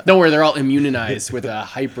looking. Don't worry, they're all immunized with a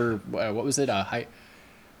what was it?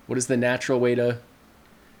 What is the natural way to...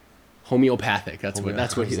 Homeopathic. That's what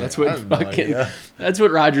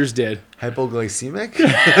Rodgers did.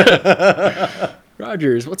 Hypoglycemic?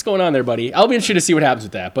 Rodgers, what's going on there, buddy? I'll be interested to see what happens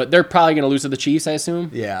with that. But they're probably going to lose to the Chiefs, I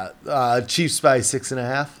assume. Yeah. Chiefs by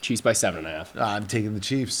 6.5. Chiefs by 7.5. I'm taking the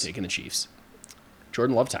Chiefs. Taking the Chiefs.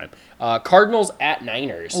 Jordan Love time. Cardinals at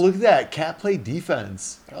Niners. Oh, look at that. Cat play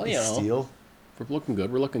defense. Well, steal. We're looking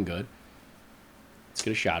good. Let's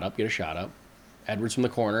get a shot up. Edwards from the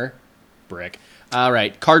corner. Brick. All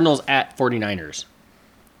right. Cardinals at 49ers.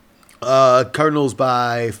 Cardinals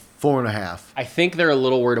by 4.5. I think they're a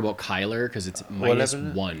little worried about Kyler because it's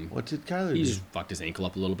 -1. What did Kyler do? He just fucked his ankle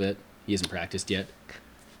up a little bit. He hasn't practiced yet.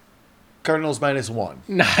 Cardinals -1.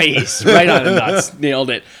 Nice. Right on the nuts. Nailed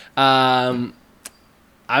it. I'm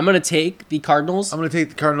going to take the Cardinals. I'm going to take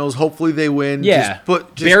the Cardinals. Hopefully they win. Yeah.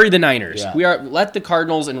 Just bury the Niners. Yeah. Let the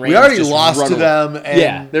Cardinals and Rams We already lost to them.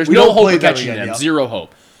 And there's no hope of catching them. Zero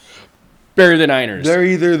hope. Bury the Niners. They're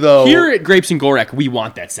either though. Here at Grapes and Gorek, we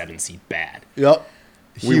want that 7 seed bad. Yep.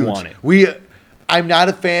 We want it. I'm not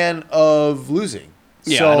a fan of losing.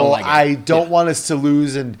 Yeah, so I don't like it. I don't want us to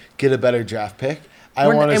lose and get a better draft pick.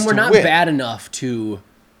 We're not win. bad enough to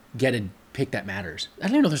get a pick that matters. I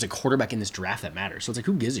don't even know if there's a quarterback in this draft that matters. So it's like,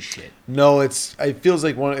 who gives a shit? No, it feels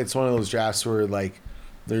like it's one of those drafts where like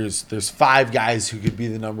there's 5 guys who could be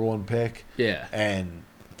the number 1 pick. Yeah. And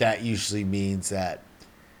that usually means that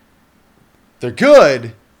they're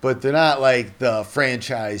good, but they're not like the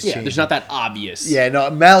franchise. Yeah, there's not that obvious. Yeah, no,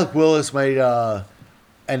 Malik Willis might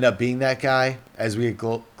end up being that guy as we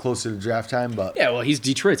get closer to draft time. But yeah, well, he's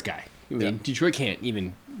Detroit's guy. I mean, Detroit can't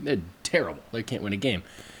even. They're terrible. They can't win a game.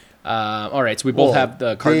 All right, so we both have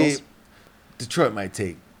the Cardinals. Detroit might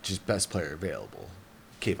take just best player available,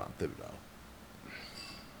 Kayvon Thibodeau.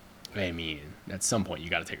 I mean, at some point you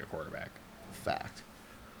got to take a quarterback. Fact.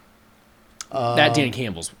 That Dan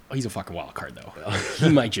Campbell's, he's a fucking wild card, though. He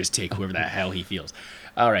might just take whoever the hell he feels.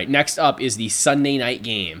 All right, next up is the Sunday night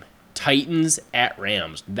game. Titans at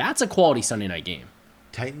Rams. That's a quality Sunday night game.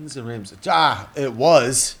 Titans and Rams. It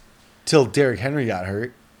was till Derrick Henry got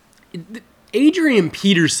hurt. Adrian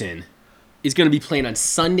Peterson is going to be playing on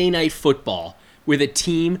Sunday Night Football with a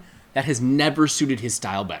team that has never suited his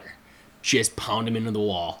style better. Just pound him into the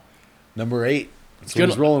wall. Number 8. That's what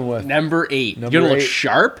he's rolling with. Number 8. You're going to look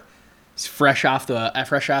sharp. He's fresh off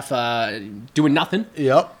doing nothing.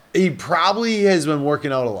 Yep. He probably has been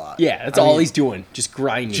working out a lot. Yeah, that's all he's doing. Just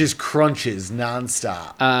grinding. Just crunches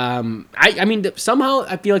nonstop. I mean, somehow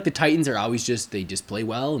I feel like the Titans are always they just play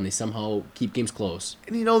well and they somehow keep games close.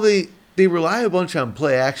 And they rely a bunch on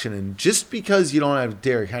play action, and just because you don't have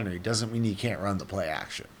Derrick Henry doesn't mean you can't run the play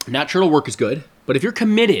action. Natural work is good, but if you're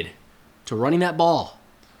committed to running that ball,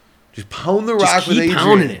 just pound the rock with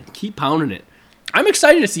Adrian. Keep pounding it. I'm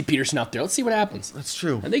excited to see Peterson out there. Let's see what happens. That's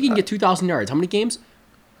true. I think he can get 2,000 yards. How many games?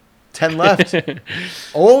 10 left.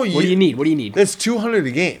 What do you need? That's 200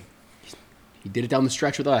 a game. He did it down the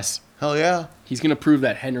stretch with us. Hell yeah. He's going to prove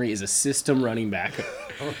that Henry is a system running back.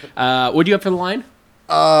 What do you have for the line?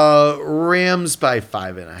 Rams by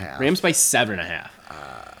 5.5. Rams by 7.5.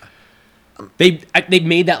 They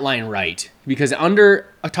made that line right because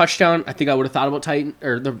under a touchdown, I think I would have thought about Titan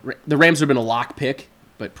or the Rams would have been a lock pick,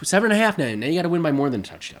 but 7.5 now you got to win by more than a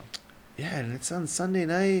touchdown. Yeah, and it's on Sunday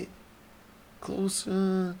night. Close.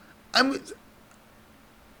 I'm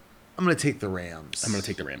gonna take the Rams. I'm gonna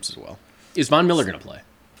take the Rams as well. Is Von Miller gonna play?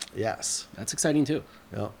 Yes. That's exciting too.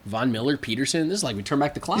 Yeah. Von Miller, Peterson. This is like we turn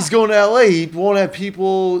back the clock. He's going to LA. He won't have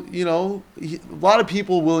people. A lot of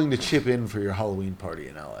people willing to chip in for your Halloween party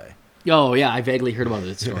in LA. Oh yeah, I vaguely heard about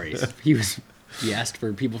the stories. He asked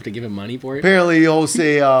for people to give him money for it. Apparently, he hosts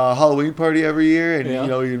a Halloween party every year, and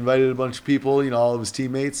he invited a bunch of people, all of his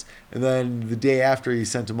teammates, and then the day after, he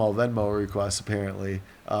sent them all Venmo requests apparently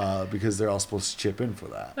because they're all supposed to chip in for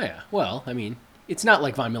that. Oh, yeah, well, I mean, it's not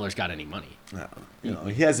like Von Miller's got any money. No,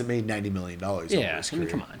 he hasn't made $90 million over his career.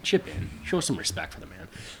 Come on, chip in, show some respect for the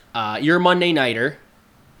man. You're a Monday nighter.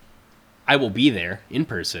 I will be there in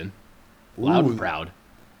person, loud and proud,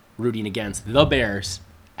 rooting against the Bears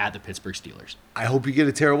at the Pittsburgh Steelers. I hope you get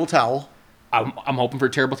a terrible towel. I'm hoping for a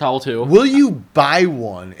terrible towel too. Will you buy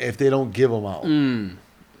one if they don't give them out?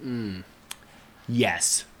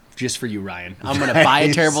 Yes, just for you, Ryan. I'm gonna buy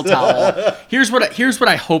a terrible towel. Here's what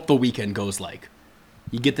I hope the weekend goes like.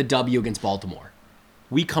 You get the W against Baltimore.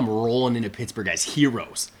 We come rolling into Pittsburgh as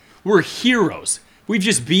heroes. We're heroes. We've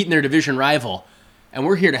just beaten their division rival, and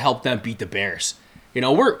we're here to help them beat the Bears.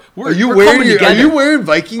 We're Are you wearing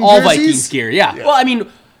Viking jerseys? All Vikings gear, yeah. Well, I mean,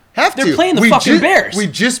 they're playing the fucking Bears. We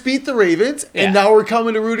just beat the Ravens, and now we're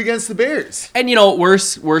coming to root against the Bears. And,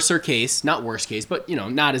 worser case, not worst case, but,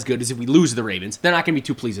 not as good as if we lose to the Ravens. They're not going to be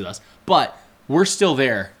too pleased with us. But we're still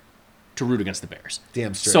there to root against the Bears.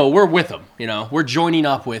 Damn straight. So we're with them, We're joining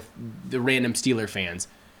up with the random Steeler fans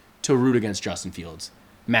to root against Justin Fields,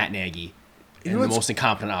 Matt Nagy, and the most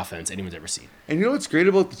incompetent offense anyone's ever seen. And you know what's great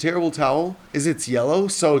about the terrible towel is it's yellow,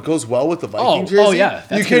 so it goes well with the Viking jersey. Oh yeah,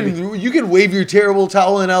 you can wave your terrible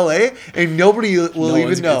towel in LA, and nobody will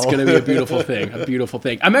even know. It's going to be a beautiful thing. A beautiful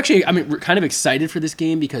thing. I'm kind of excited for this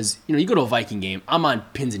game because you go to a Viking game. I'm on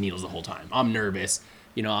pins and needles the whole time. I'm nervous.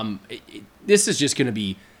 This is just going to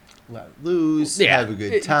be. Let loose, have a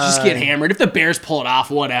good time. Just get hammered. If the Bears pull it off,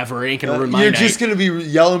 whatever. It ain't going to ruin my night. You're just going to be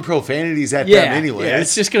yelling profanities at them anyway. Yeah,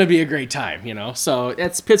 it's just going to be a great time, So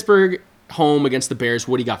that's Pittsburgh home against the Bears.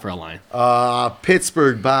 What do you got for a line?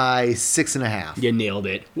 Pittsburgh by 6.5. You nailed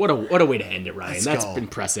it. What a way to end it, Ryan. That's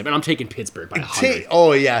impressive. And I'm taking Pittsburgh by 100.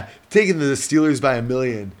 Oh, yeah. Taking the Steelers by 1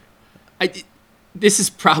 million. This is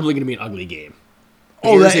probably going to be an ugly game.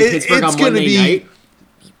 It's going to be...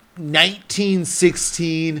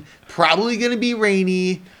 19-16. Probably going to be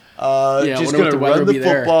rainy. Just going to run the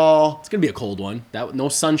football. It's going to be a cold one. No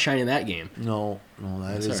sunshine in that game. No,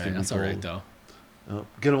 that's going to be cold. That's all right, though.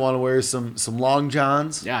 Going to want to wear some long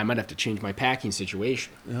johns. Yeah, I might have to change my packing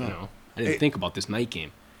situation. I didn't think about this night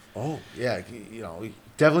game. Oh, yeah.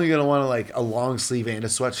 Definitely going to want a long sleeve and a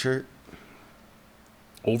sweatshirt.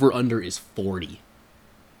 Over-under is 40.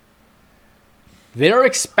 They're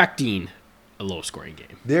expecting a low-scoring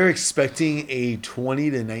game. They're expecting a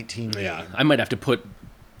 20-19 game. Yeah, I might have to put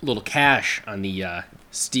a little cash on the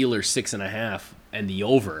Steelers 6.5 and the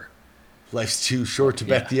over. Life's too short to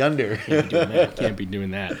bet the under. Can't be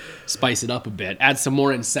doing that. Spice it up a bit. Add some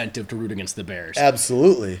more incentive to root against the Bears.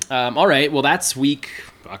 Absolutely. All right. Well, that's week.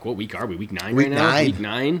 Fuck, what week are we? Week 9 right now? Week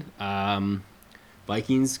 9.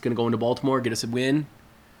 Vikings going to go into Baltimore, get us a win.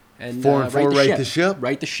 And 4-4, right the ship.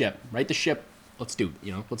 Right the ship. Let's do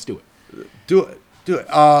it. Let's do it. Do it.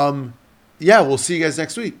 Yeah, we'll see you guys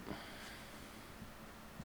next week.